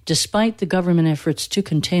climbing, despite the government efforts to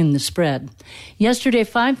contain the spread. Yesterday,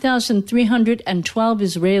 5,312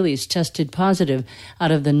 Israelis tested positive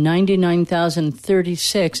out of the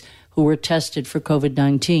 99,036 who were tested for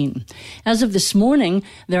COVID-19. As of this morning,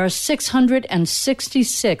 there are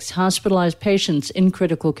 666 hospitalized patients in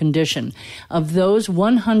critical condition. Of those,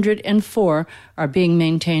 104 are being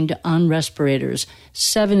maintained on respirators.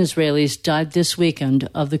 7 Israelis died this weekend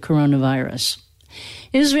of the coronavirus.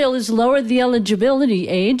 Israel has lowered the eligibility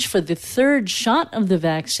age for the third shot of the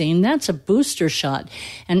vaccine. That's a booster shot.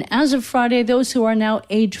 And as of Friday, those who are now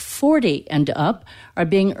age 40 and up are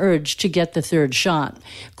being urged to get the third shot.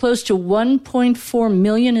 Close to 1.4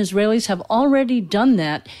 million Israelis have already done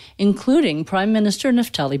that, including Prime Minister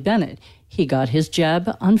Naftali Bennett. He got his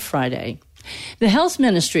jab on Friday. The Health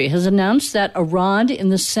Ministry has announced that Arad in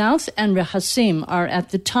the south and Rehassim are at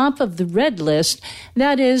the top of the red list,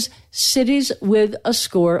 that is, cities with a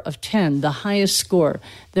score of 10, the highest score.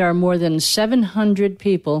 There are more than 700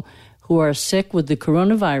 people who are sick with the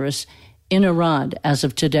coronavirus in Arad as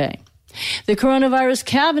of today. The coronavirus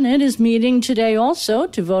cabinet is meeting today also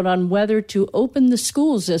to vote on whether to open the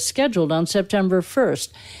schools as scheduled on September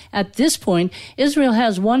 1st. At this point, Israel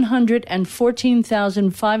has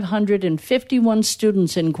 114,551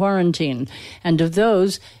 students in quarantine, and of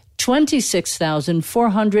those,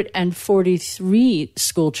 26,443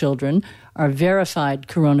 school children are verified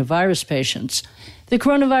coronavirus patients. The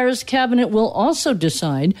coronavirus cabinet will also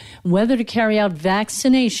decide whether to carry out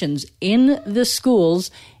vaccinations in the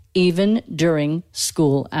schools even during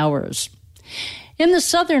school hours. In the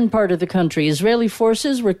southern part of the country, Israeli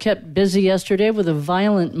forces were kept busy yesterday with a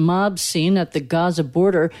violent mob scene at the Gaza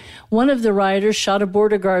border. One of the rioters shot a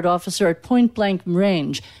border guard officer at point-blank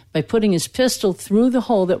range by putting his pistol through the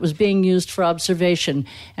hole that was being used for observation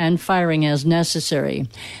and firing as necessary.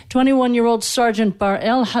 21-year-old Sergeant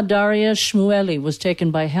Bar-El Hadaria Shmueli was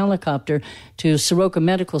taken by helicopter to Soroka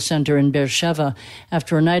Medical Center in Beersheba.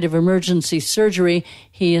 After a night of emergency surgery,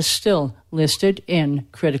 he is still listed in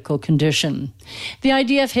critical condition. The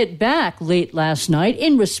IDF hit back late last night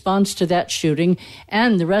in response to that shooting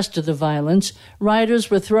and the rest of the violence.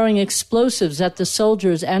 Rioters were throwing explosives at the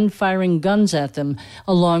soldiers and firing guns at them,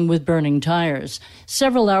 along with burning tires.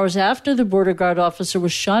 Several hours after the border guard officer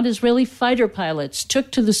was shot, Israeli fighter pilots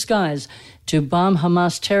took to the skies to bomb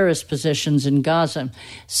Hamas terrorist positions in Gaza.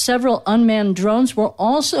 Several unmanned drones were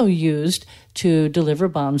also used to deliver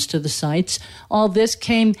bombs to the sites. All this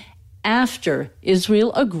came after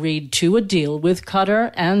Israel agreed to a deal with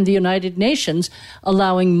Qatar and the United Nations,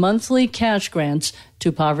 allowing monthly cash grants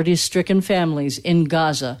to poverty-stricken families in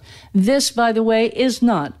Gaza. This, by the way, is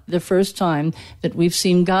not the first time that we've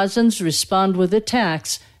seen Gazans respond with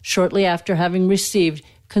attacks shortly after having received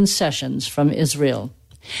concessions from Israel.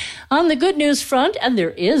 On the good news front, and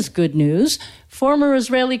there is good news, former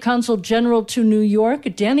Israeli Consul General to New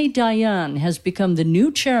York, Danny Dayan, has become the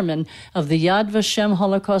new chairman of the Yad Vashem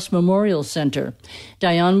Holocaust Memorial Center.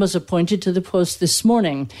 Dayan was appointed to the post this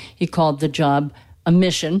morning. He called the job a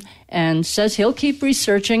mission and says he'll keep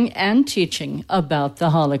researching and teaching about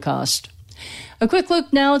the Holocaust. A quick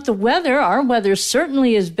look now at the weather. Our weather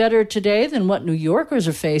certainly is better today than what New Yorkers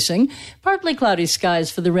are facing. Partly cloudy skies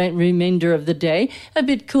for the remainder of the day. A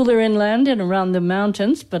bit cooler inland and around the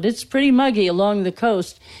mountains, but it's pretty muggy along the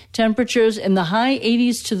coast. Temperatures in the high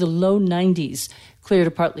 80s to the low 90s. Clear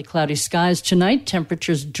to partly cloudy skies tonight.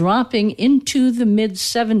 Temperatures dropping into the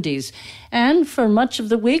mid-70s. And for much of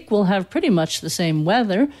the week, we'll have pretty much the same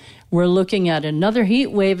weather. We're looking at another heat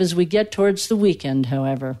wave as we get towards the weekend,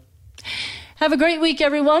 however. Have a great week,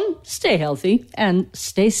 everyone. Stay healthy and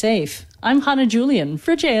stay safe. I'm Hannah Julian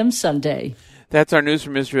for JM Sunday. That's our news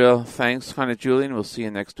from Israel. Thanks, Hannah Julian. We'll see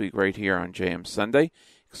you next week right here on JM Sunday,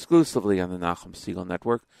 exclusively on the Nachum Segal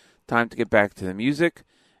Network. Time to get back to the music.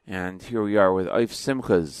 And here we are with Oif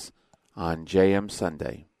Simchas on JM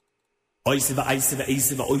Sunday. Oif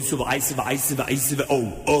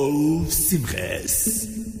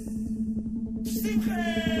Simchas.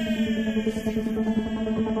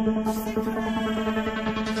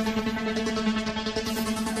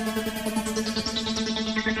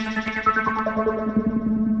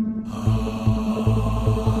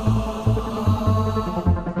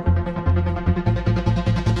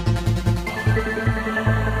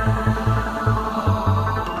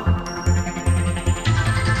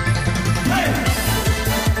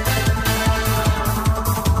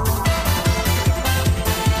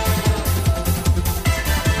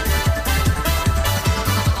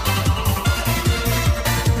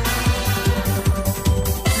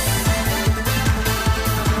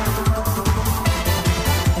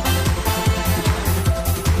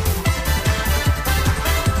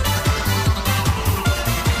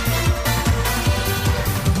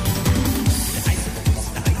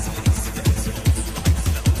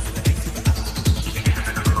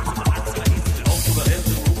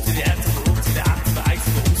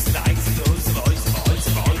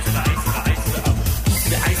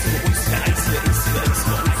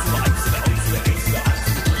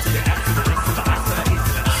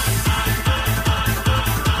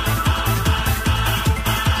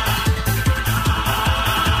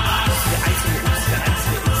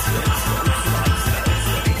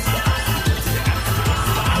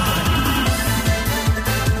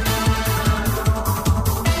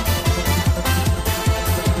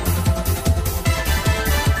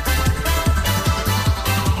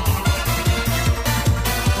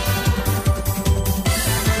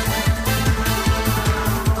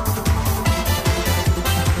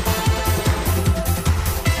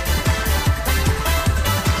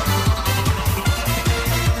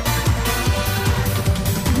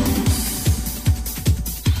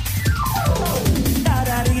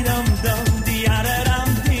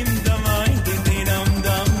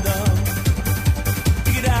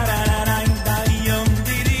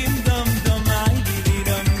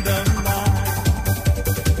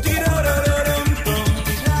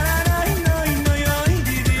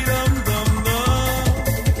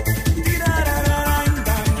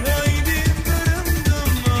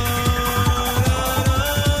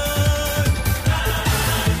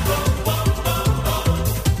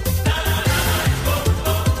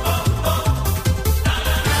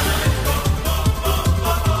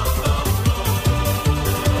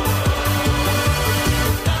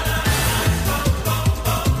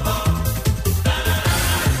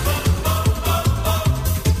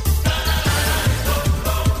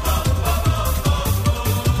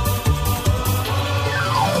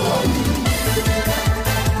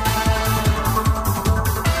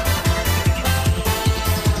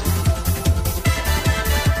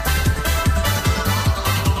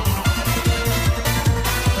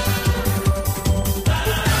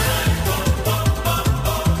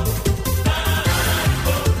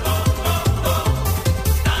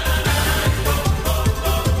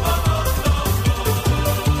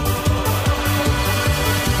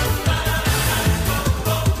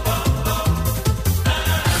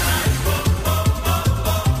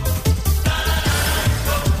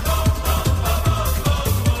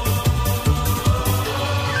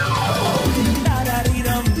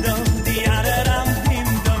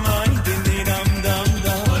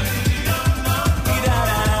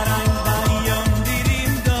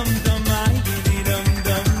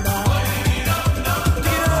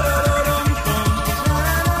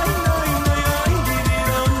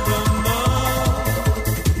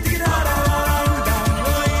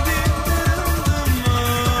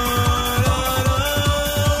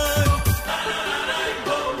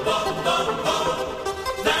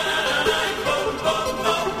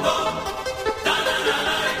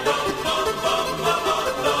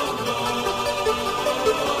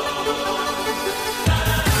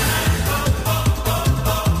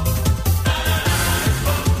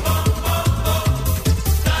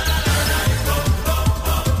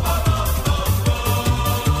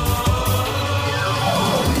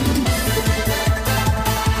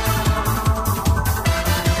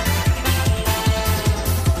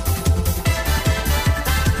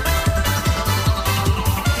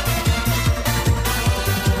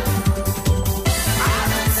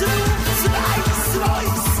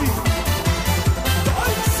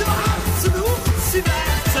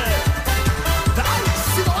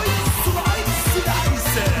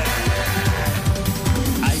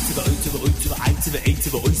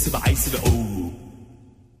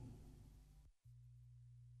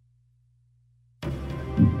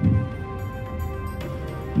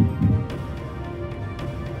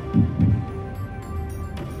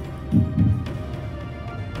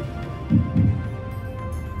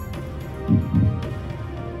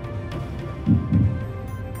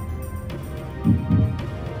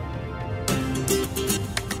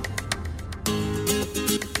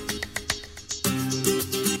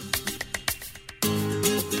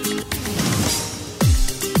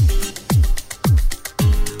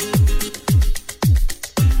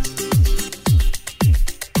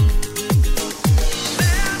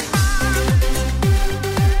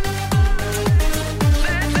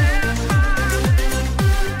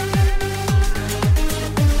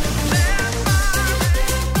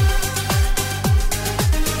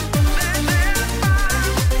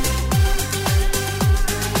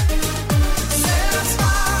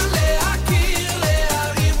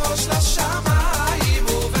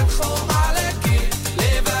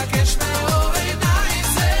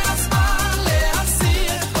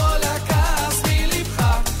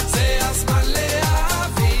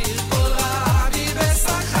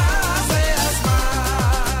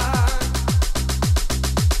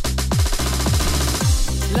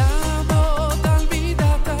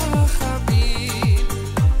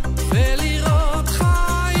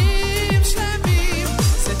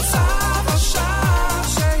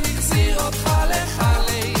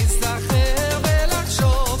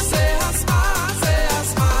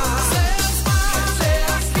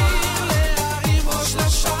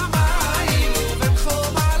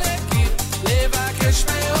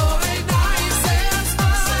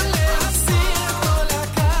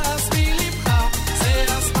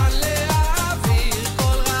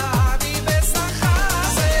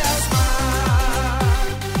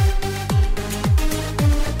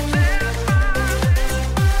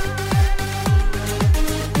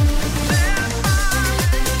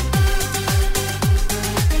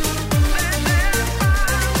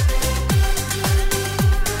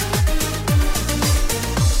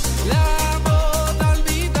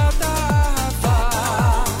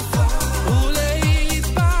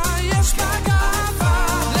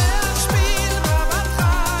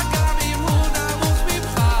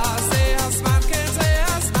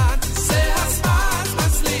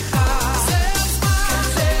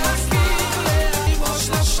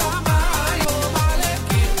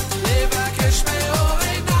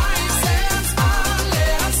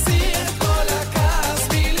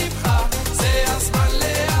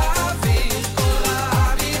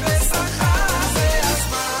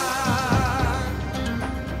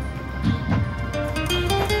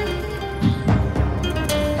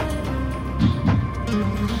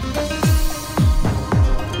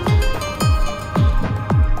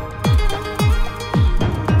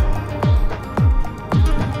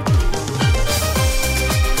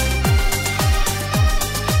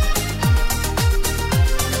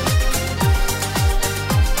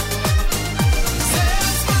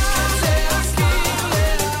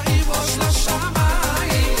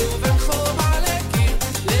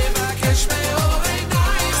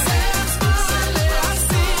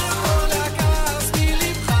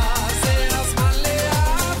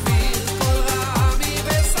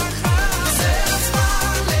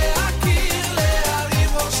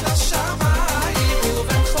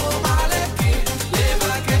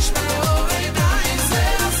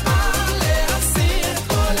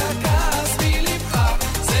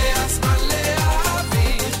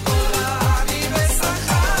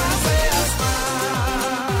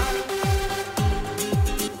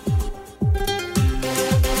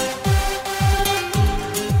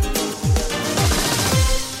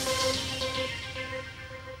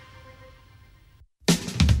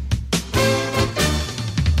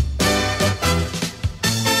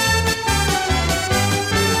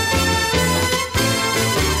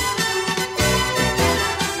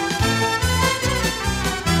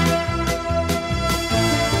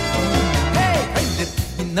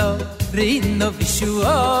 Kalrino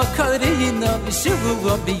Vishua, Kalrino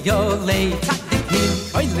Vishua, Biole, Tadikin,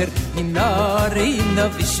 Koiler, Minarino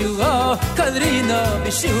Vishua, Kalrino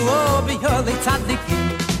Vishua, Biole, Tadikin.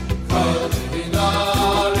 Kalrino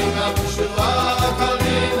Vishua,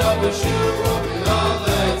 Kalrino Vishua,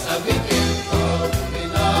 Biole, Tadikin.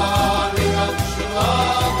 Kalrino Vishua,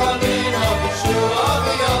 Kalrino Vishua,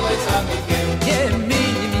 Biole, Tadikin.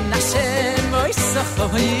 Yemin, Yemin Hashem,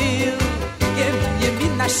 Oisachoyil.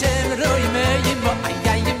 Yemin Hashem, Roi Meimo,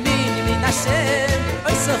 Aya Yemin, Yemin Hashem,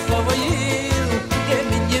 Oisachoyil.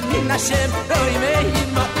 Yemin Hashem, Roi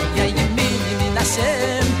Meimo, Aya Yemin, Yemin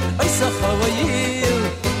Hashem, Oisachoyil.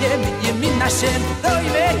 Yemin Hashem, Roi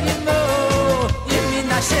Meimo, Yemin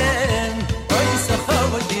Hashem,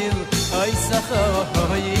 Oisachoyil,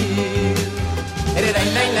 Oisachoyil. La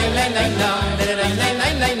la la la la la la la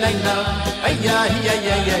la la la. Ay ay ay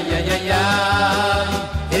ay ay ay ay ay.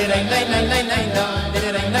 La la la la la la la la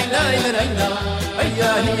la la la. Ay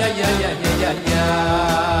ay ay ay ay ay ay.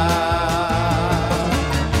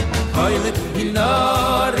 Ay le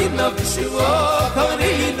minor in the vishua,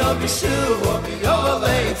 Kalrino Vishua,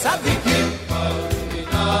 Biole Tzadikim.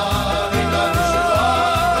 Minor in the vishua,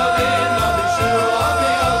 Kalrino Vishua,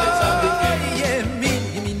 Biole Tzadikim. Yemin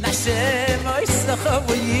Yemin Hashem,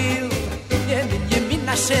 Oisachoyil. Yemin Yemin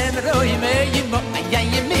Hashem, Roi Meimo, Aya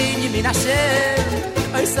Yemin Yemin Hashem,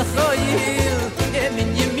 Oisachoyil. Yemin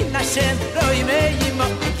Yemin Hashem, Roi Meimo,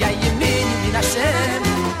 Aya Yemin Yemin Hashem,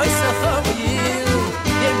 Oisachoyil.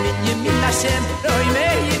 Yemin Yemin Hashem, Roi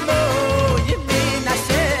Meimo, Yemin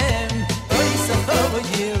Hashem,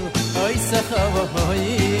 Oisachoyil,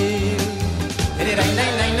 Oisachoyil. La la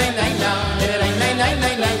la la la la la la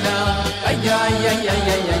la la la. Ay ay ay ay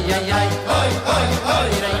ay ay ay ay. Oy oy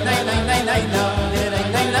oy. La la la la la la la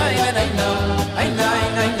la la la la. Ay la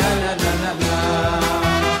la la la la la.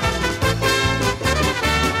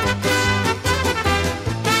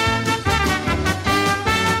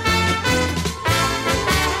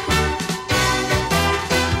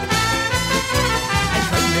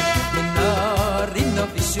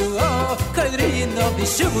 Kalrino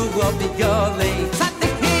Vishua, Biole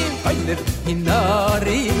Tzadikim.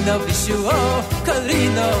 Hinarino Vishua,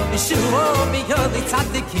 Kalrino Vishua, Biole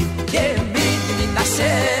Tzadikim. Yemin Yemin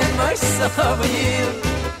Hashem, Oisachoyil.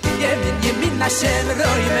 Yemin Yemin Hashem,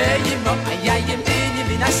 Roi Meimo, Aya Yemin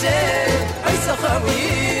Yemin Hashem,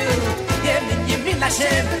 Oisachoyil. Yemin Yemin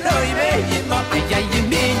Hashem, Roi Meimo, Aya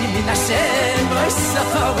Yemin Yemin Hashem,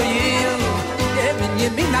 Oisachoyil. Yemin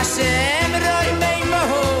Yemin Hashem, Roi Meimo,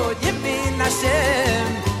 Yemin Hashem,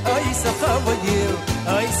 Oisachoyil,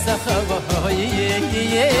 Oisachoyil.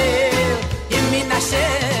 Yemin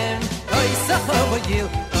Hashem, Oisachoyil,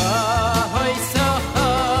 Oisachoyil.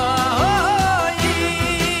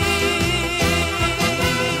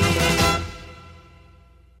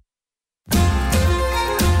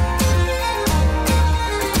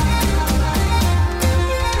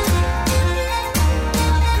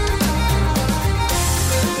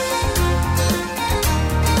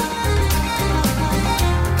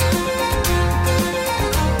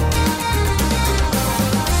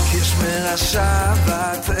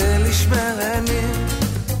 השבת אל ישמרני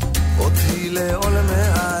אותי לעולם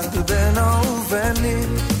עד בינו וביני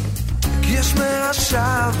כי ישמר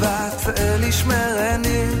השבת אל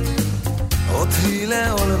ישמרני אותי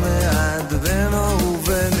לעולם עד בינו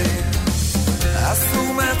וביני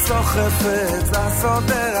אסור מצוא חפץ לעשות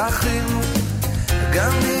דרכים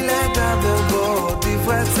גם לי לדבר בו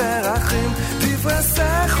דברי צרכים דברי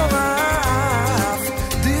סחורף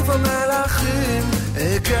דברי מלאכים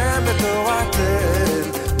אגע בתורת אל,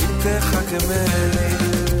 ותחכמני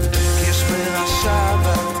כי ישמר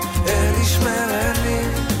השבת אל ישמרני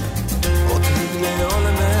אותי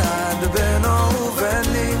לעולם עד בינו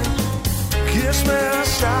וביני כי ישמר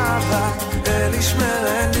השבת אל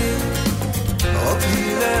ישמרני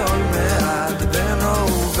אותי לעולם עד בינו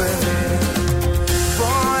וביני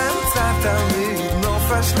בוא אמצא תמיד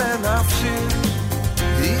נופש לנפשי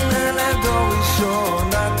הנה לדור ראשון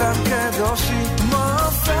נתן קדושי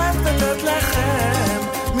מופת בבית לחם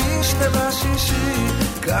משתה בשישי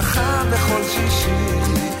ככה בכל שישי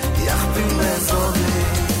יכפיל מזוני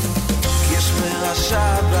כי ישמר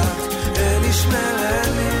השבת אל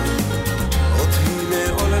ישמרני אותי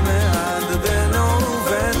לעולם עד בינו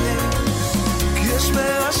וביני כי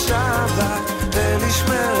ישמר השבת אל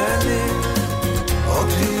ישמרני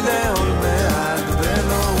אותי לעולם עד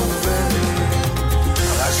בינו וביני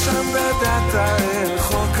רשם בדת האל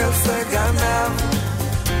חוק אל סגניו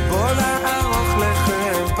בוא לערוך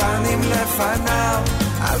לכם פנים לפניו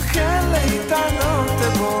על כן להתענות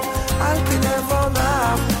בו על פי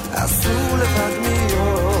נבוניו אסור לבד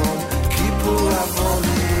מיום כיפור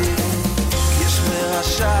עווני כי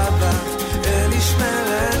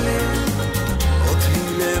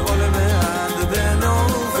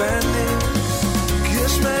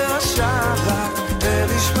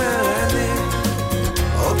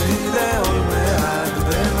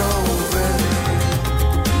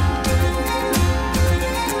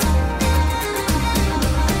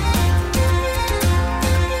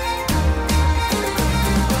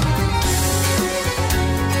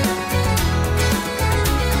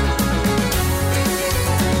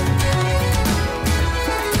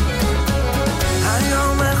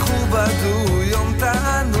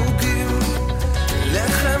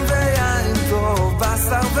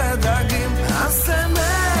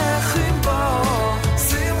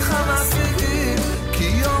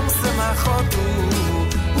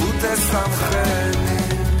samcheni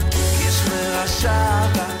yishmer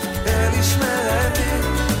ha-Shabbat el yishmereni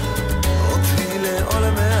oti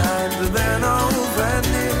le'olam beno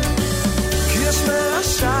ubeni yishmer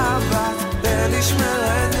ha-Shabbat el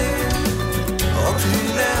yishmereni oti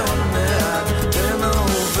le'olam beno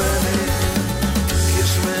ubeni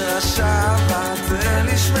yishmer ha-Shabbat el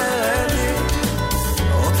yishmereni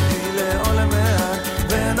oti le'olam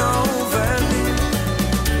beno ubeni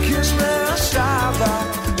yishmer ha-Shabbat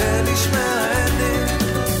el yishmereni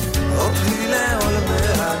oti le'olam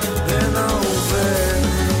beno ubeni.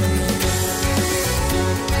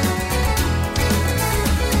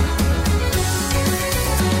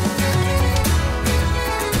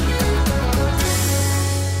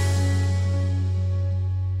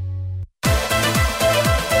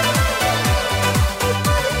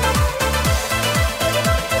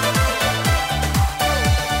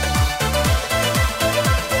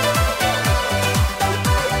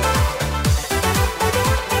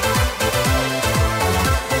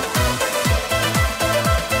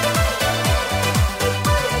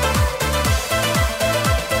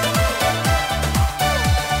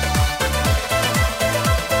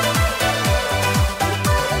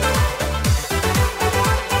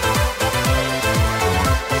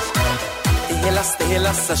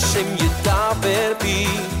 Tehillas Hashem Yedaber Bi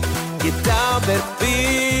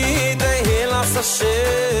Tehillas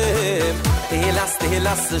Hashem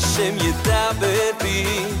Tehillas Hashem Yedaber Bi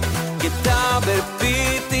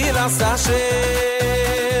Tehillas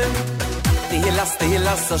Hashem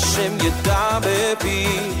Tehillas Hashem Yedaber Bi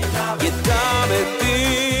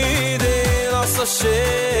Tehillas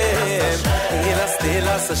Hashem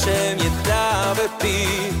Tehillas Hashem Yedaber Bi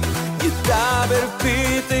Yedaber Bi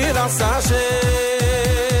Tehillas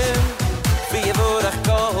Hashem V'yevorach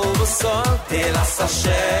kol v'sol Tehillas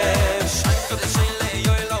Hashem Sh'kodesh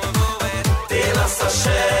le'yoylo v'oed Tehillas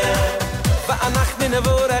Hashem V'anachnu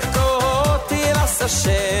nevorach kol Tehillas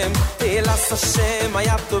Hashem Tehillas Hashem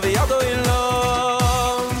Hayato v'yado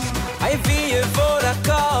ilom Ay v'yevorach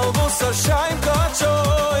kol v'sol Shaim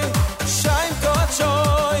kodshoy Shaim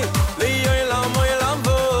kodshoy Le'yoylam oilam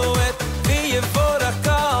v'oed V'yevorach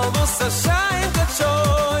kol v'sol Shaim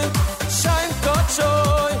kodshoy Shaim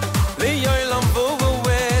kodshoy Le'yoylam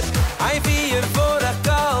v'oed Ay v'yevorach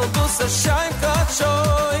kol v'sol Shaim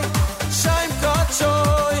kodshoy Shaim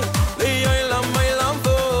kodshoy Le'yoylam oilam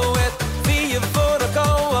v'oed V'yevorach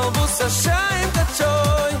kol v'sol Shaim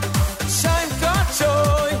kodshoy Shaim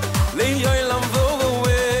kodshoy Le'yoylam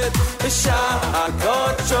v'oed Shaim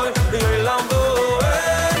kodshoy Le'yoylam v'oed.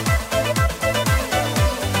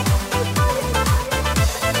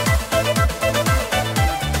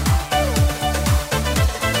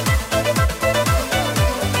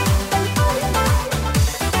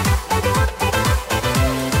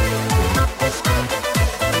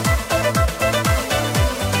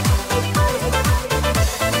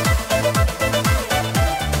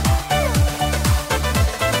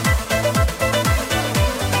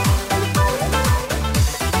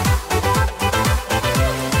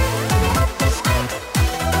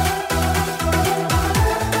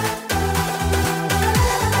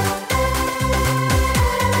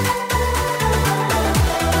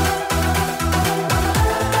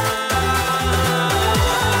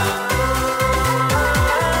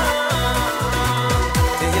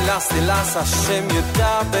 Tehillas Hashem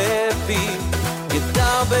Yedaber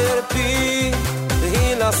Bi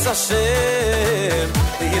Tehillas Hashem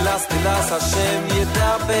Tehillas Hashem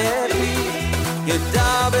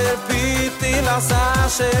Yedaber Bi Tehillas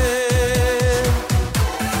Hashem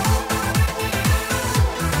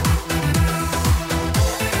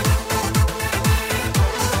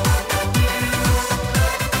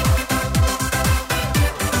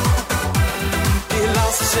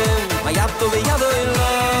Tehillas Hashem Hayato v'yado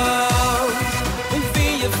ilom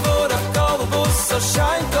V'yevorach kol v'sol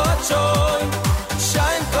Shaim kodshoy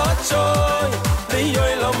Shaim kodshoy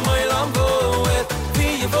Le'yoylam oilam v'oed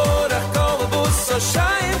V'yevorach kol v'sol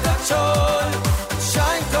Shaim kodshoy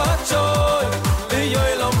Shaim kodshoy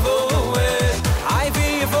Le'yoylam v'oed Ay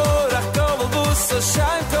v'yevorach kol v'sol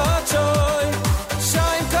Shaim kodshoy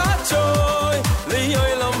Shaim kodshoy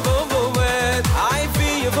Le'yoylam v'oed Ay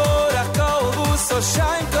v'yevorach kol v'sol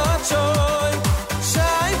Shaim kodshoy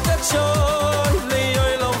Shaim kodshoy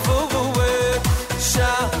Le'yoylam v'oed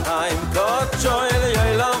Shaim kodshoy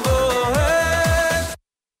Le'yoylam v'oed.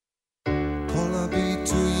 Kol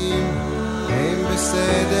habituyim הם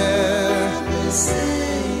בסדר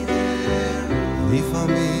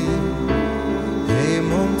לפעמים הם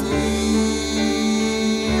עומדים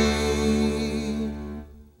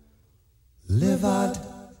לבד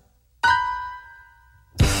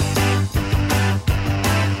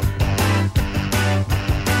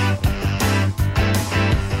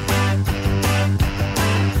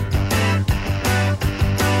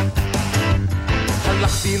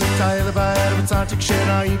הערב עצרתי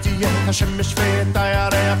כשראיתי את השמש ואת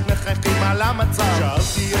הירח מחכים על המצב.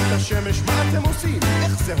 שאלתי את השמש מה אתם עושים?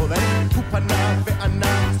 איך זה הולך? הוא פנה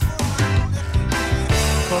וענה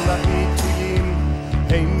כל הביטויים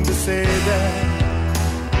הם בסדר,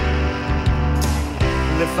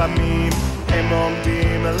 לפעמים הם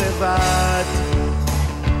עומדים לבד.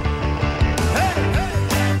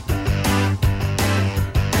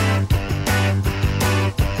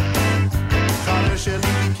 חבר שלי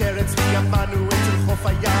קרץ ויפנו אצל חוף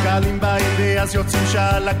הים, גלים באים אז יוצאים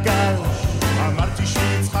שעל הגל. אמרתי שמי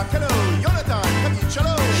יצחק, הלו יונתן תגיד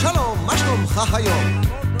שלום. שלום, מה שלומך היום?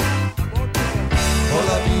 כל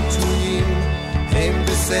הביטויים הם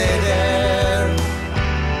בסדר,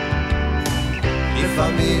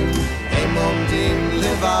 לפעמים הם עומדים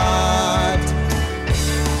לבד.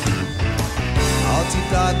 אל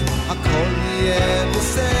תדאג, הכל יהיה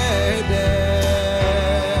בסדר,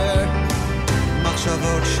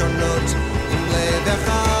 מחשבות שונות עם לב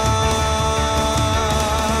אחד.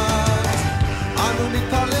 אנו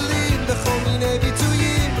מתפללים בכל מיני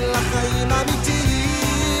ביטויים לחיים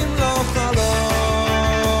אמיתיים, לא חלום.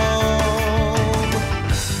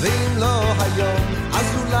 ואם לא היום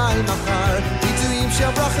אז אולי מחר, ביטויים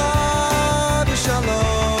של ברכה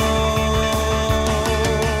ושלום.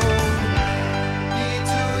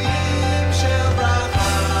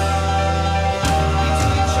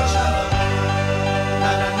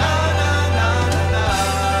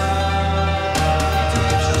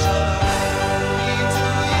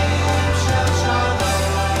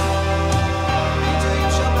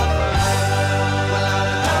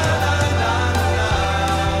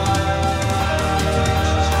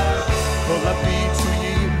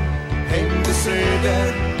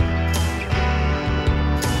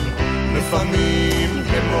 לפעמים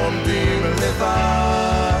הם עומדים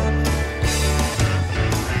לבד.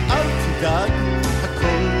 אל תדאג,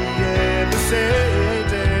 הכל יהיה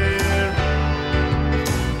בסדר,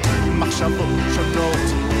 מחשבות שונות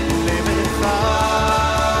לב אחד.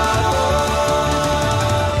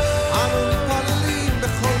 אנו מתפללים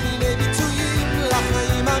בכל מיני ביטויים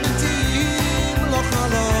לחיים אמיתיים, לא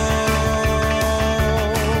חלום.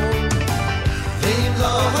 ואם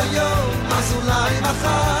לא היום אז אולי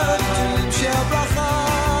מחר, ביטויים של ברכה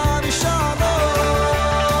ושלום.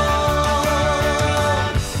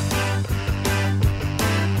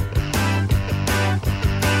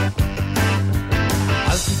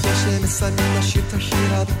 אל תדע שמסיימים לשיר את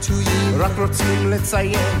השיר הביטויים, רק רוצים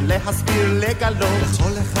לציין, להסביר, לגלות.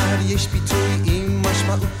 לכל אחד יש ביטוי עם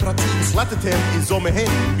משמעות פרטית. החלטתם איזו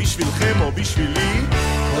מהם בשבילכם או בשבילי.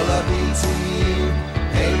 כל הביטויים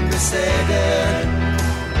הם בסדר,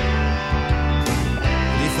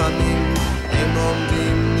 לפעמים הם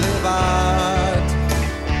עומדים לבד.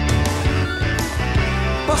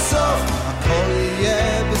 בסוף הכל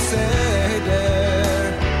יהיה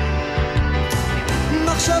בסדר,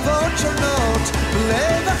 מחשבות שונות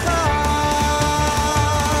לב אחד.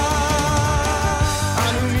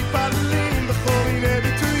 אנו מתפללים בכל מיני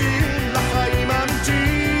ביטויים לחיים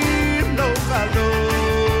אמיתיים, לא חלום.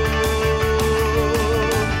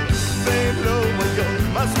 ולא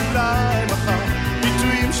היום אז אולי מחר,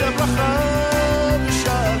 ביטויים של ברכה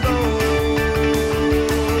ושלום.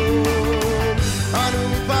 אנו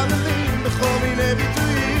מתפללים בכל מיני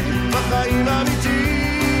ביטויים לחיים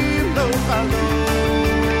אמיתיים, לא חלום.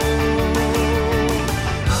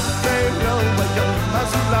 ולא היום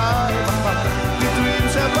אז אולי מחר, ביטויים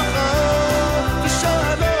של ברכה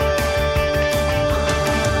ושלום.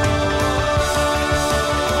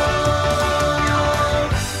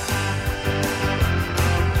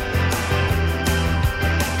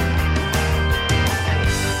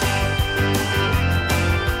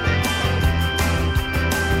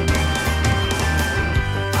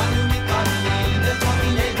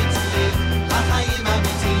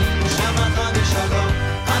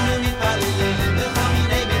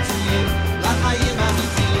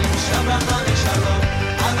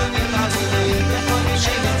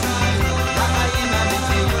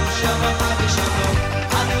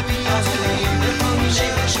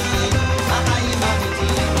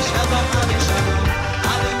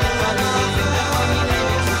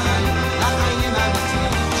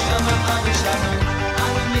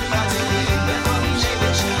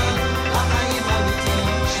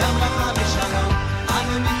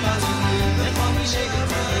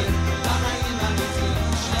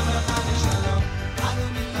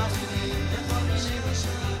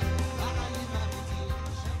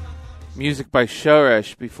 Music by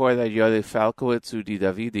Shoresh. Before that, Yodel Falkowitz, Udi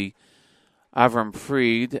Davidi, Avram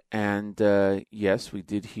Fried, and yes, we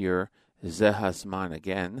did hear Zehasman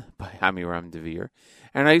again by Hamiram Devir,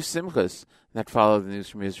 and Aif Simchas that followed the news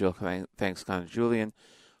from Israel. Thanks, Con Julian.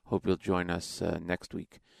 Hope you'll join us next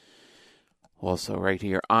week. Also, right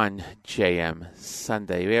here on JM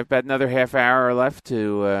Sunday. We have about another half hour left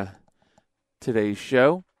to today's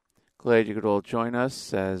show. Glad you could all join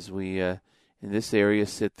us as we, in this area,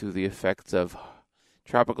 sit through the effects of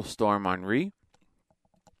Tropical Storm Henri.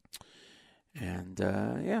 And,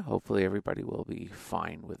 hopefully everybody will be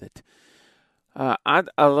fine with it. Ad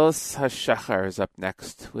Alos HaShachar is up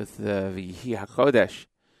next with V'yihi HaKodesh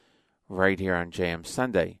right here on JM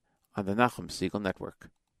Sunday on the Nachum Segal Network.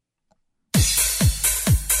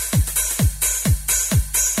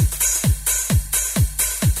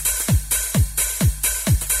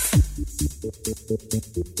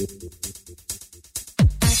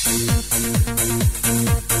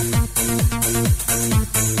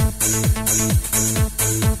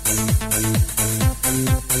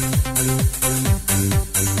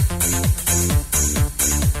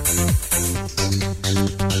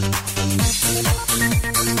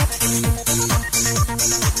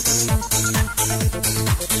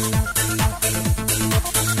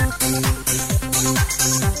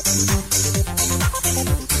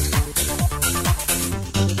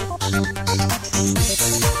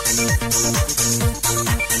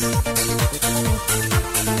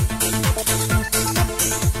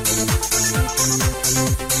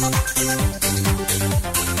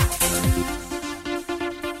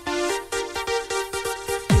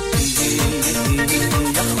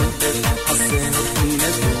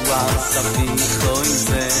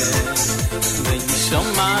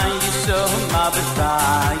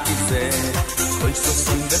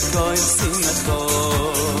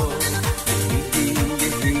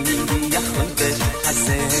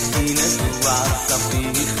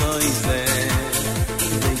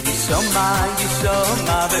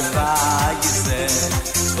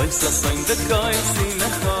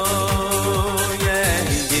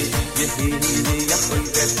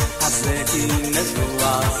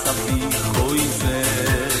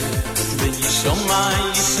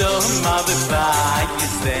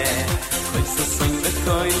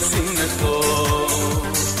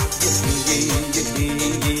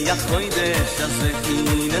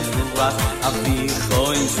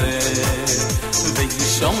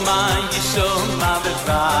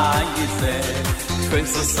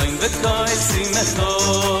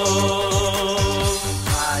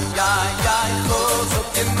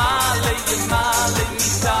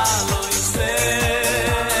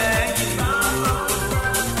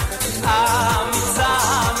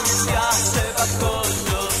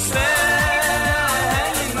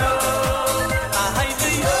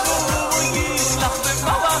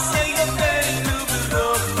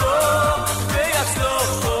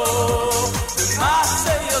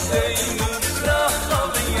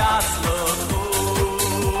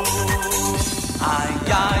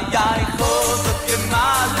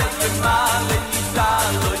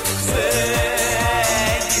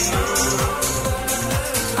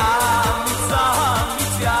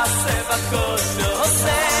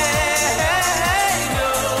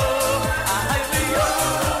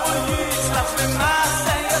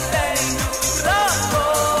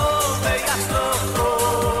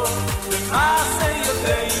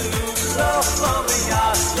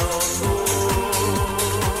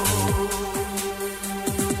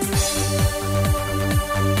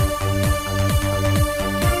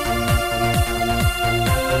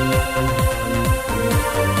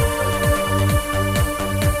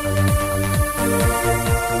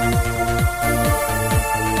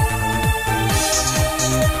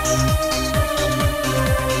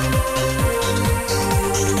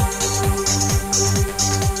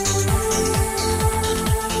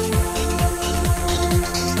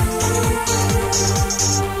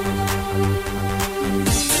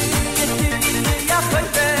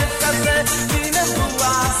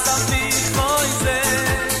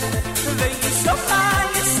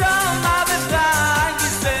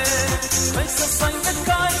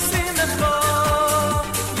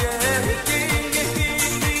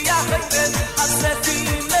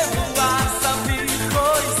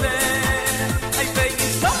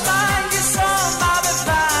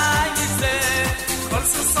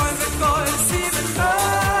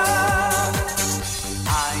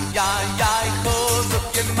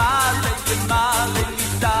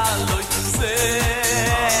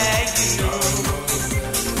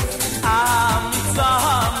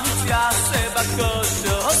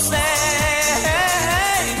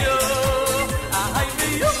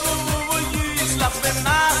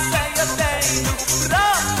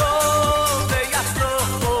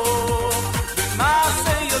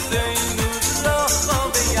 Say your name.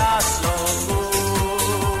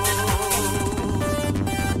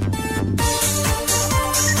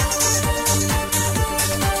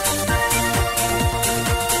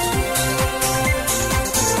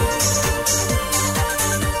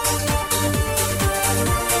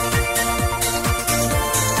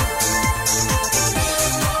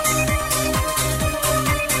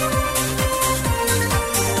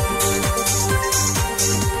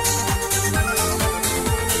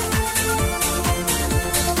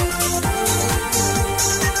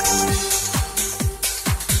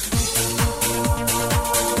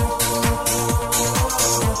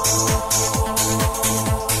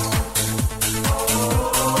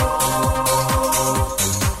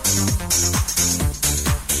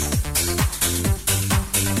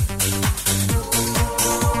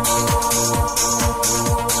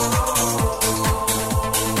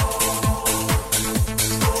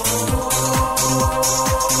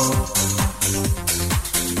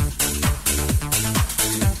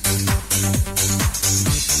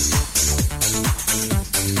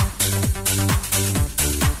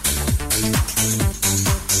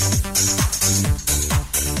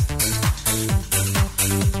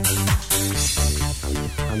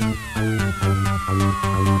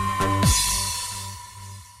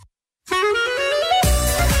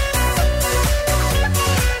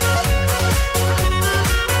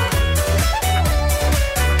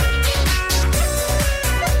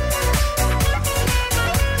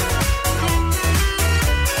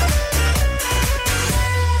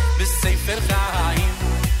 בספר חיים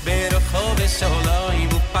ברחוב השוליים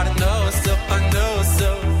ופרנוסו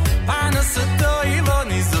פרנוסו פרנוסו טוב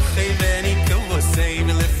אני זוכי וניקבוסי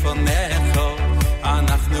ולפונך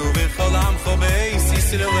אנחנו בכל עמך בייס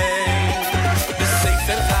ישראל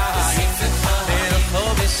בספר חיים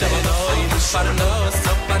ברחוב השוליים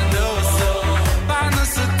ופרנוסו פרנוסו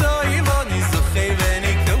פרנוסו טוב אני זוכי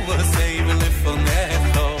וניקבוסי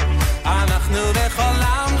ולפונך אנחנו בכל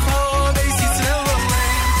עמך בייס ישראל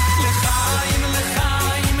לחיים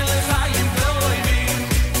לחיים לחיים טובים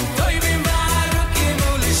טובים וארוכים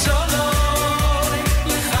ולשלום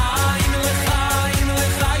לחיים לחיים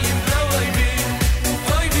לחיים טובים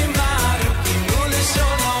טובים וארוכים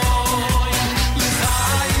ולשלום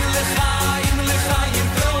לחיים לחיים לחיים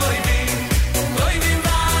טובים טובים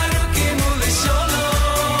וארוכים ולשלום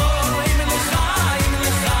לחיים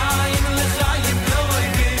לחיים לחיים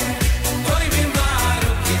טובים טובים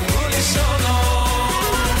וארוכים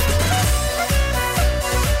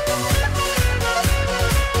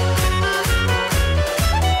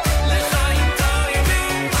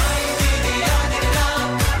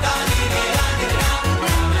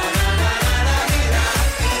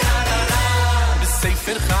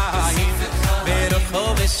בספר חיים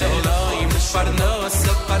ברחוב השוליים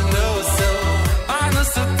פרנוסו פרנוסו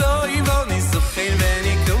פרנוסו טוב אני זוכר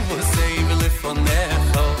וניקבוסי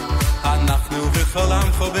ולפונך אנחנו בכל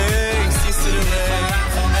עמך בייס ישראל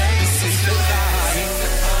בספר חיים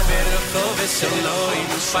ברחוב השוליים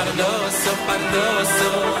פרנוסו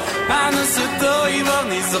פרנוסו פרנוסו טוב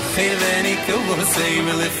אני זוכר וניקבוסי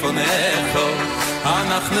ולפונך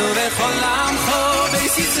אנחנו בכל עמך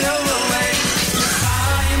בייס ישראל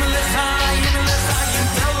לחיים לחיים לחיים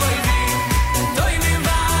טובים טובים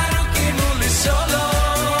וארוכים ולשלום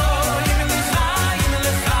לחיים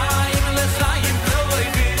לחיים לחיים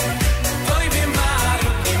טובים טובים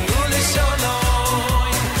וארוכים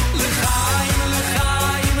ולשלום לחיים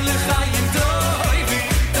לחיים לחיים טובים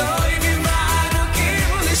טובים וארוכים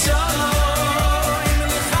ולשלום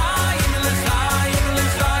לחיים לחיים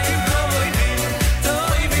לחיים טובים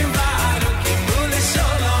טובים וארוכים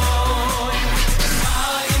ולשלום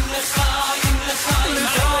לחיים לחיים לחיים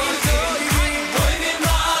טובים טובים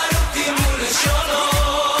וארוכים ולשלום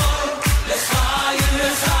לחיים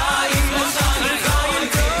לחיים לחיים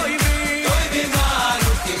טובים טובים וארוכים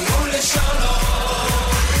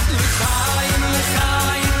ולשלום לחיים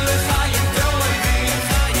לחיים לחיים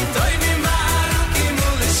טובים טובים וארוכים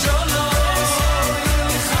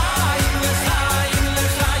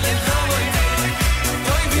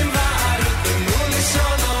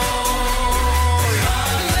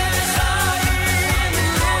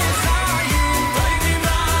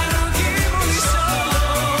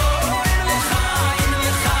ולשלום לחיים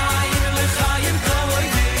לחיים לחיים טובים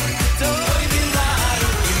טובים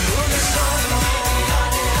וארוכים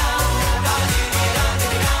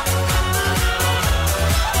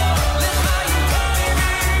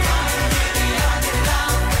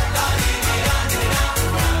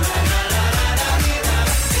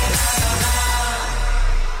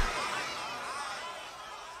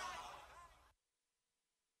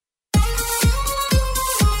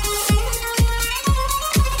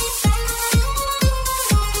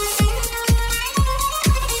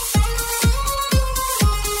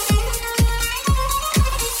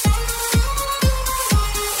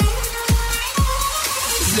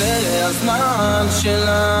זה הזמן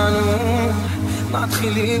שלנו,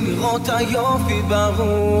 מתחילים לראות היופי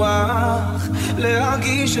ברוח,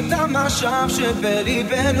 להרגיש את המשאב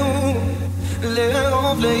שבליבנו,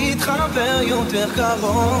 לאהוב להתחבר יותר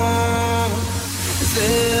קרוב.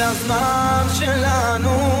 זה הזמן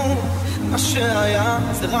שלנו, מה שהיה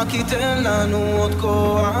זה רק ייתן לנו עוד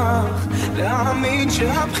כוח, להאמין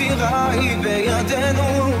שהבחירה היא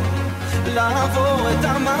בידינו, לעבור את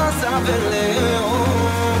המסע ולאהוב.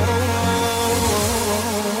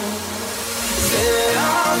 זה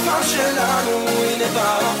הזמן שלנו, הנה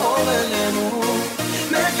בא האור אלינו,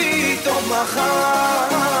 מביא איתו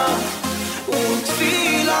מחר,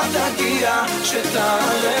 ותפילה תגיע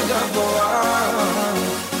שתעלה גבוה,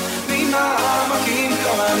 מן העמקים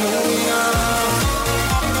קראנו ים.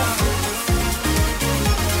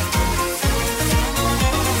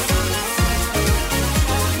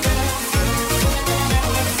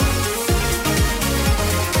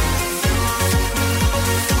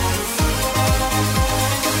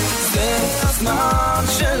 הזמן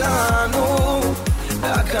שלנו,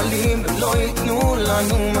 הקלים לא ייתנו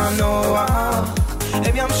לנו מנוע,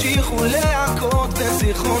 הם ימשיכו להכות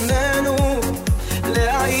בזיכרוננו,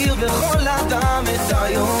 להאיר בכל אדם את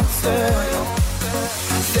היוצר.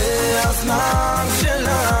 זה הזמן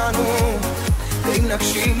שלנו, אם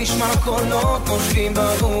נקשיב נשמע קולות נושבים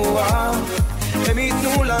ברוח הם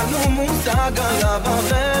ייתנו לנו מושג על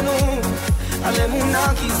עברנו על אמונה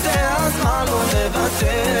כי זה הזמן לא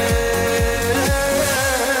לוותר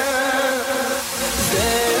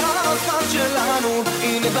זה הזמן שלנו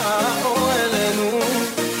הנה באו אלינו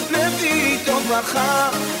מביא טוב ברכה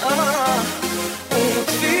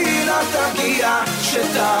ותפילה תגיע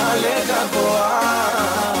שתעלה גבוה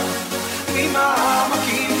עם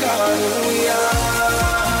העמקים קרויה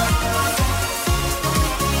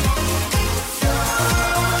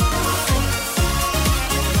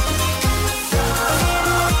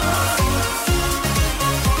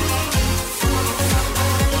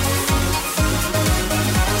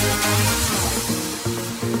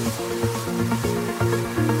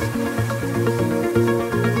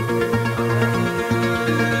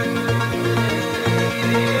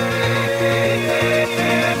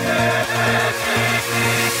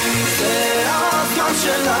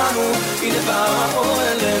באו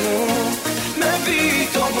אלינו מביא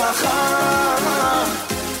טוב ברכה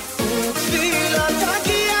ותפילה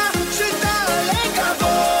תגיע שתעלה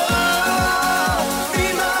גבוה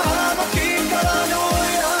עם העמקים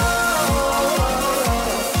קרנויה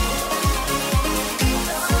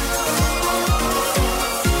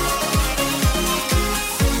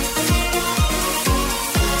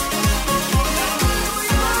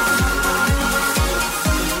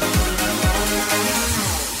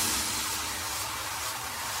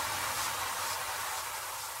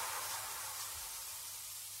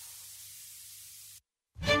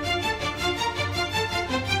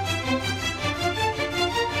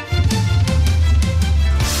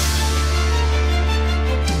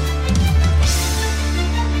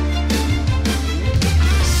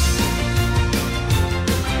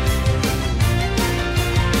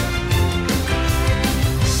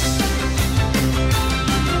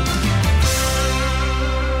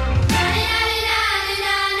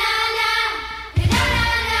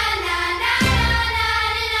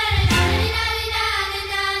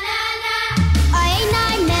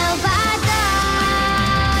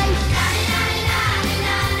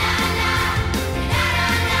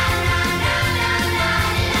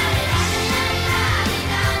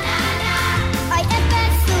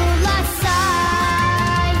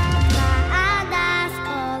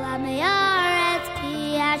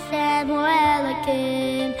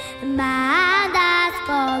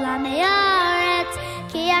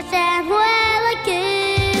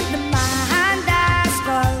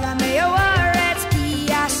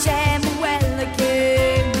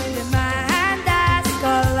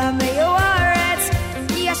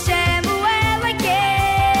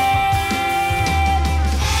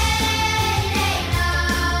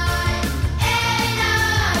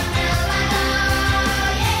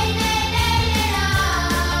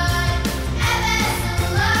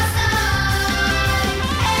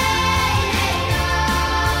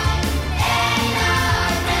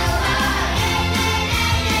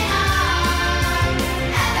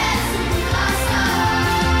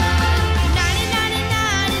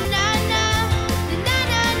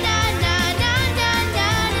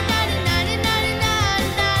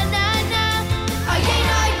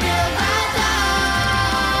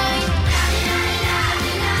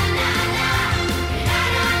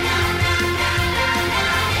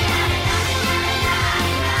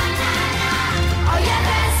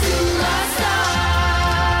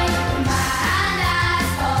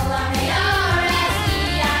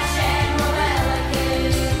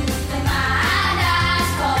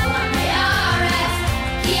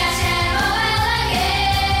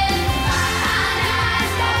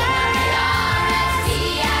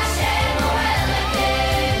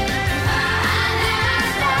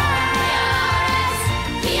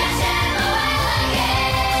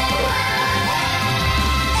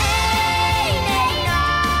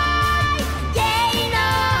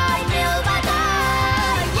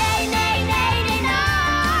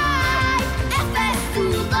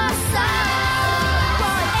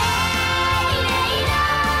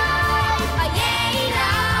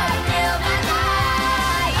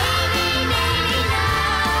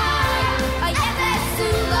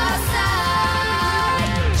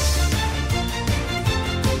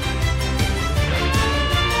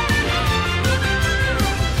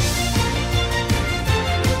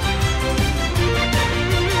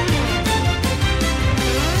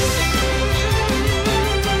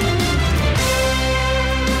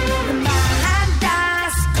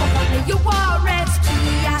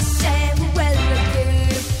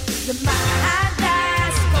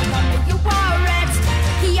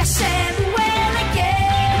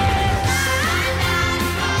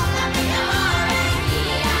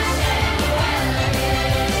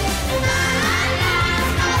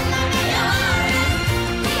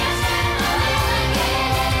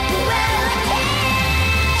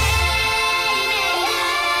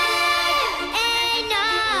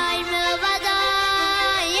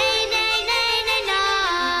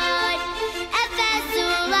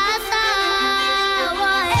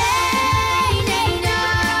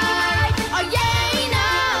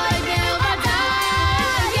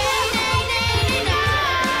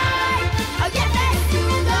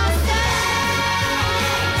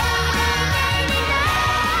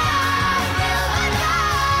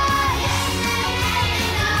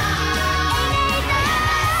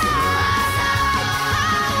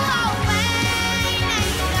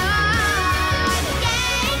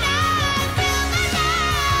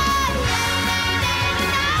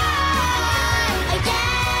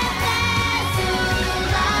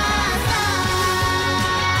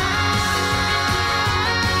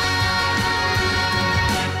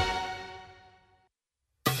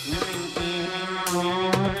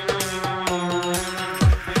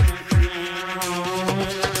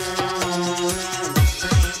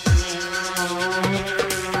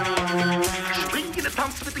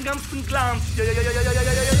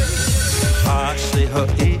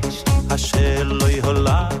האיש אשר לא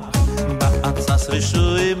יהולך בעצס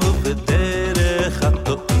רשויים ובדרך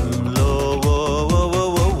הטועים לו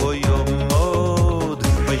יומוד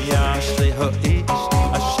וישרי האיש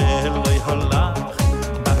אשר לא יהולך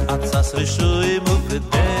בעצס רשויים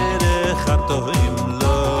ובדרך הטועים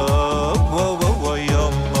לו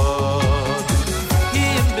יומוד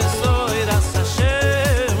אם בסויר עש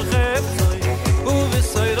השם חפצוי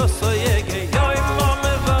ובסויר עשו יגי יוי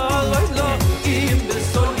מומר ואלוי לו אם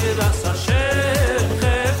בסויר עש השם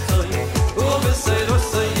חפצוי ובסויר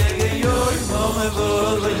עשו יגי יוי מומר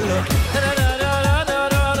ואלוי לו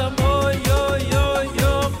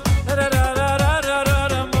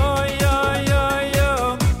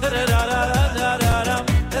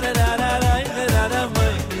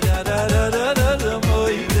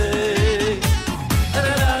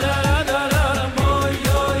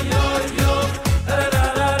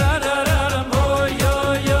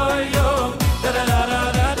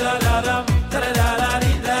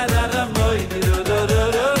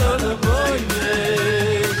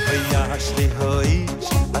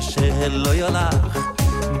לא ילך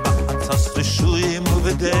בעצס רשויים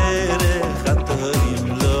ובדרך הטועים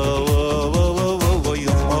לו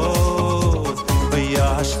יומות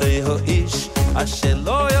וישרי האיש אשר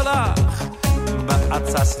לא ילך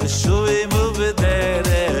בעצס רשויים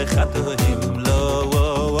ובדרך הטועים לו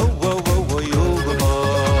יומות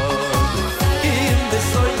אם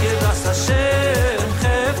בסויר עש השם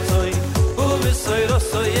חפצוי ובסויר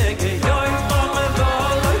עשו יגי יוי מומר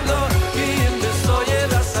ואלוי לו אם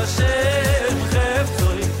בסויר עש השם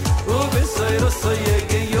חפצוי ובסויר עשו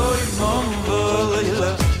יגי יוי מומר ואלוי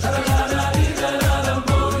לו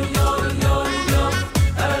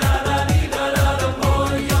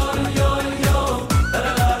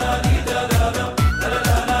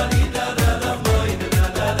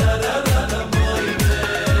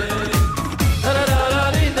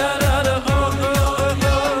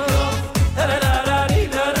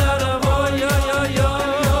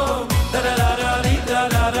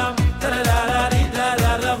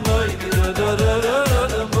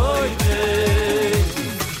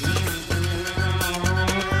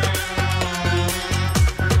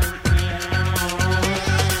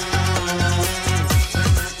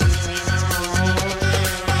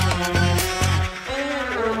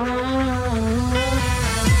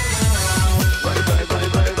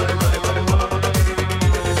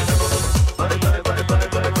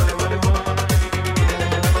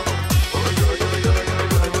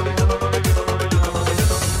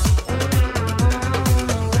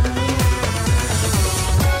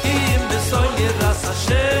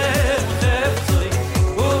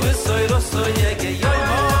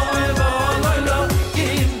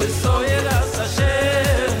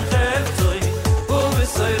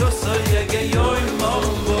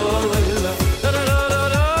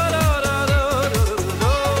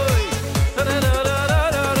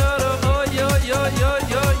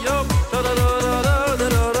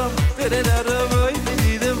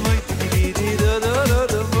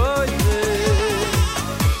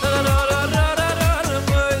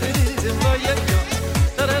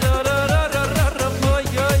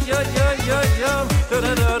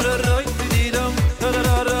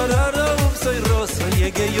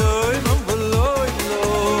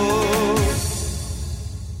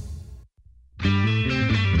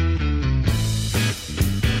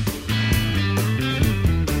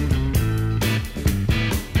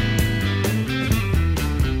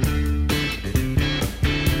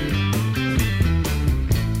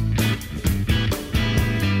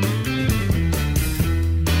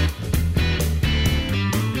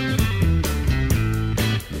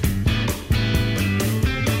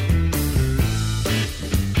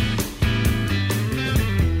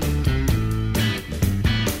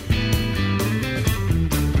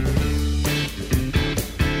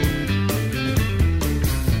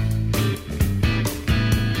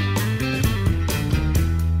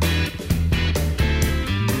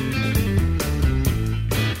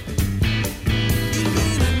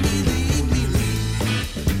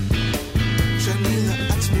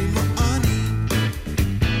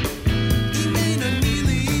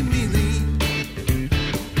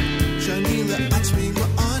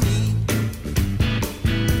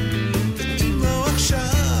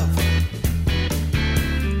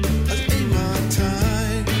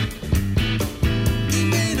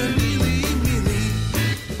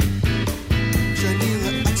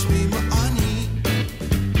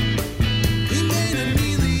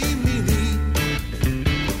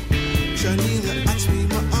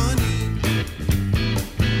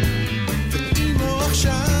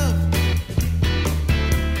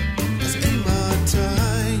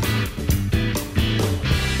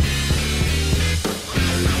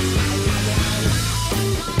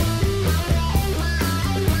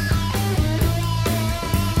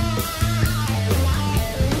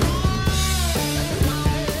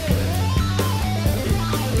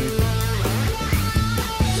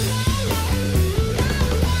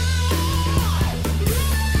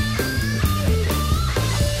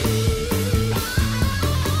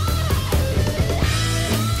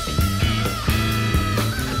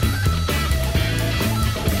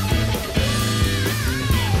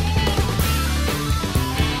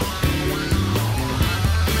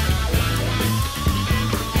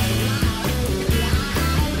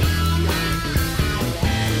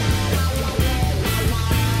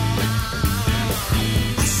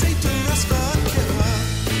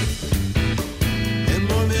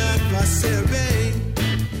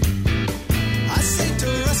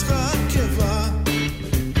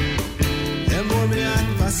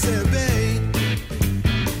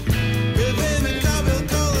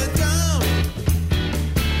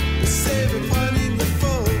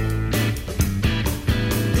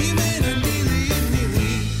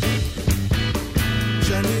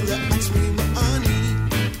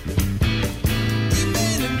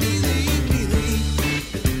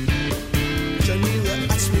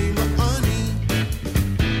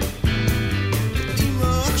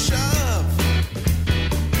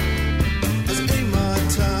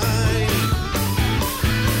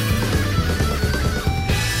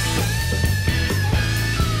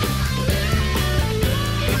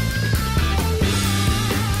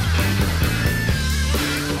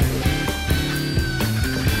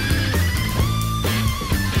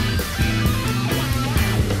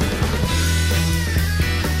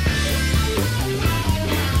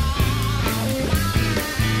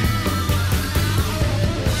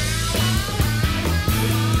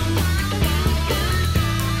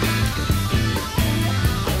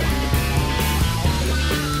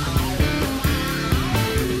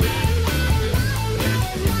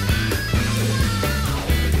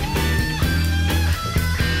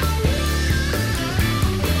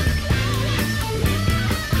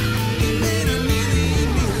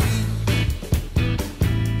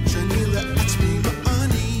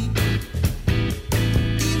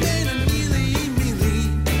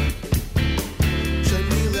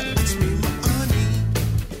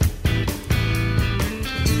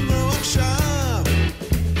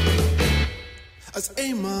as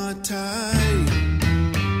Eimatai.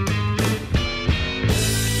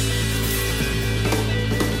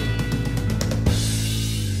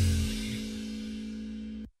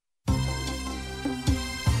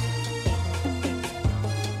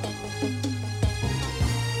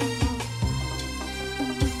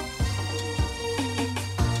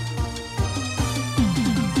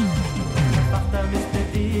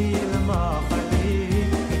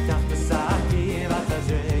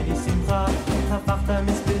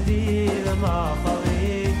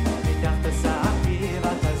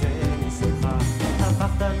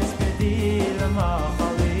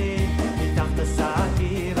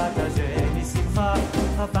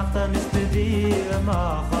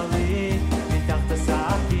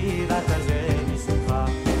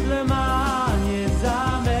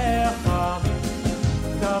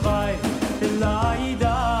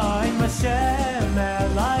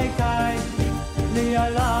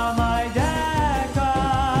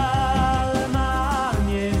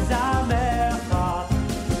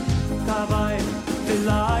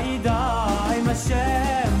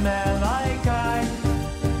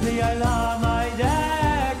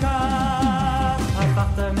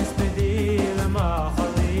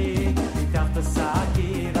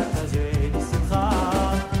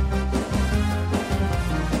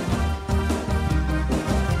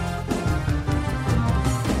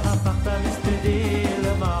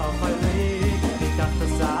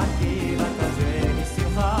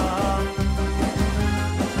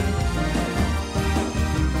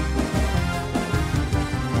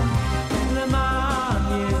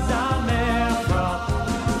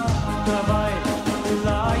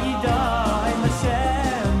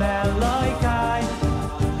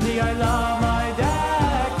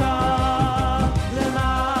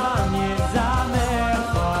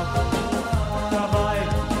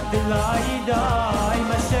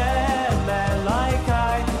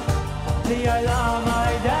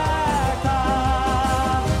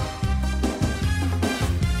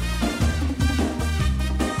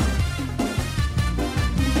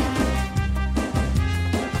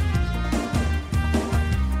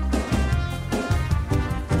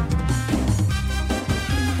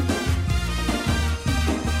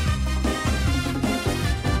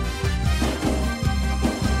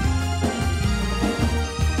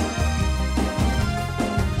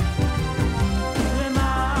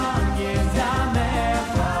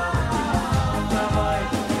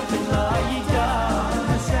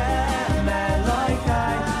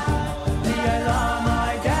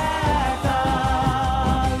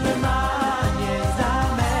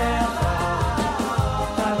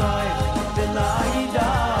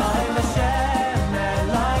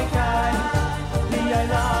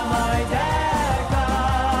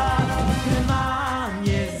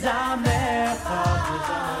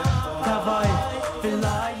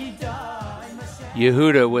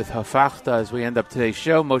 Yehuda with Hafachta as we end up today's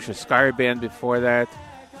show. Moshe Skyer Band before that.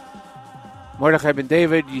 Mordechai Ben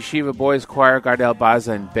David, Yeshiva Boys Choir, Gardel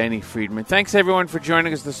Baza, and Benny Friedman. Thanks, everyone, for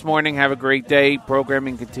joining us this morning. Have a great day.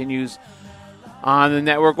 Programming continues on the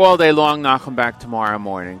network all day long. Nachum back tomorrow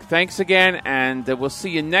morning. Thanks again, and we'll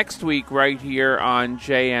see you next week right here on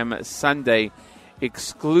JM Sunday,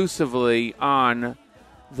 exclusively on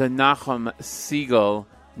the Nachum Segal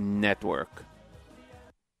Network.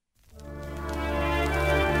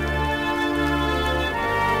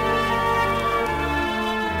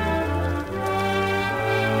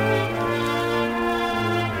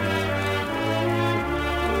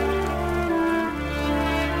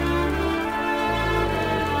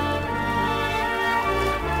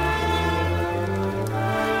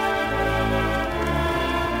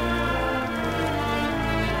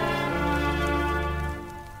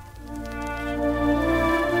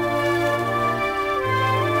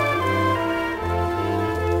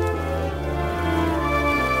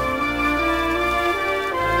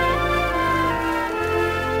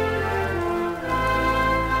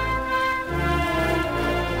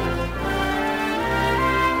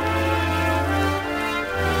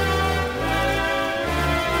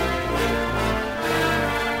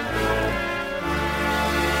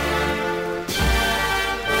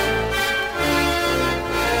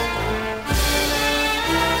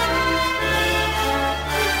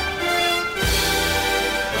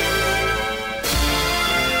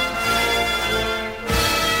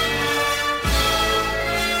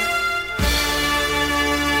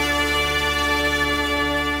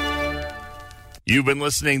 You've been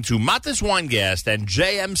listening to Matis Weingast and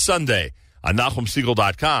JM Sunday on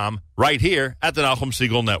NachumSegal.com, right here at the Nachum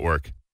Segal Network.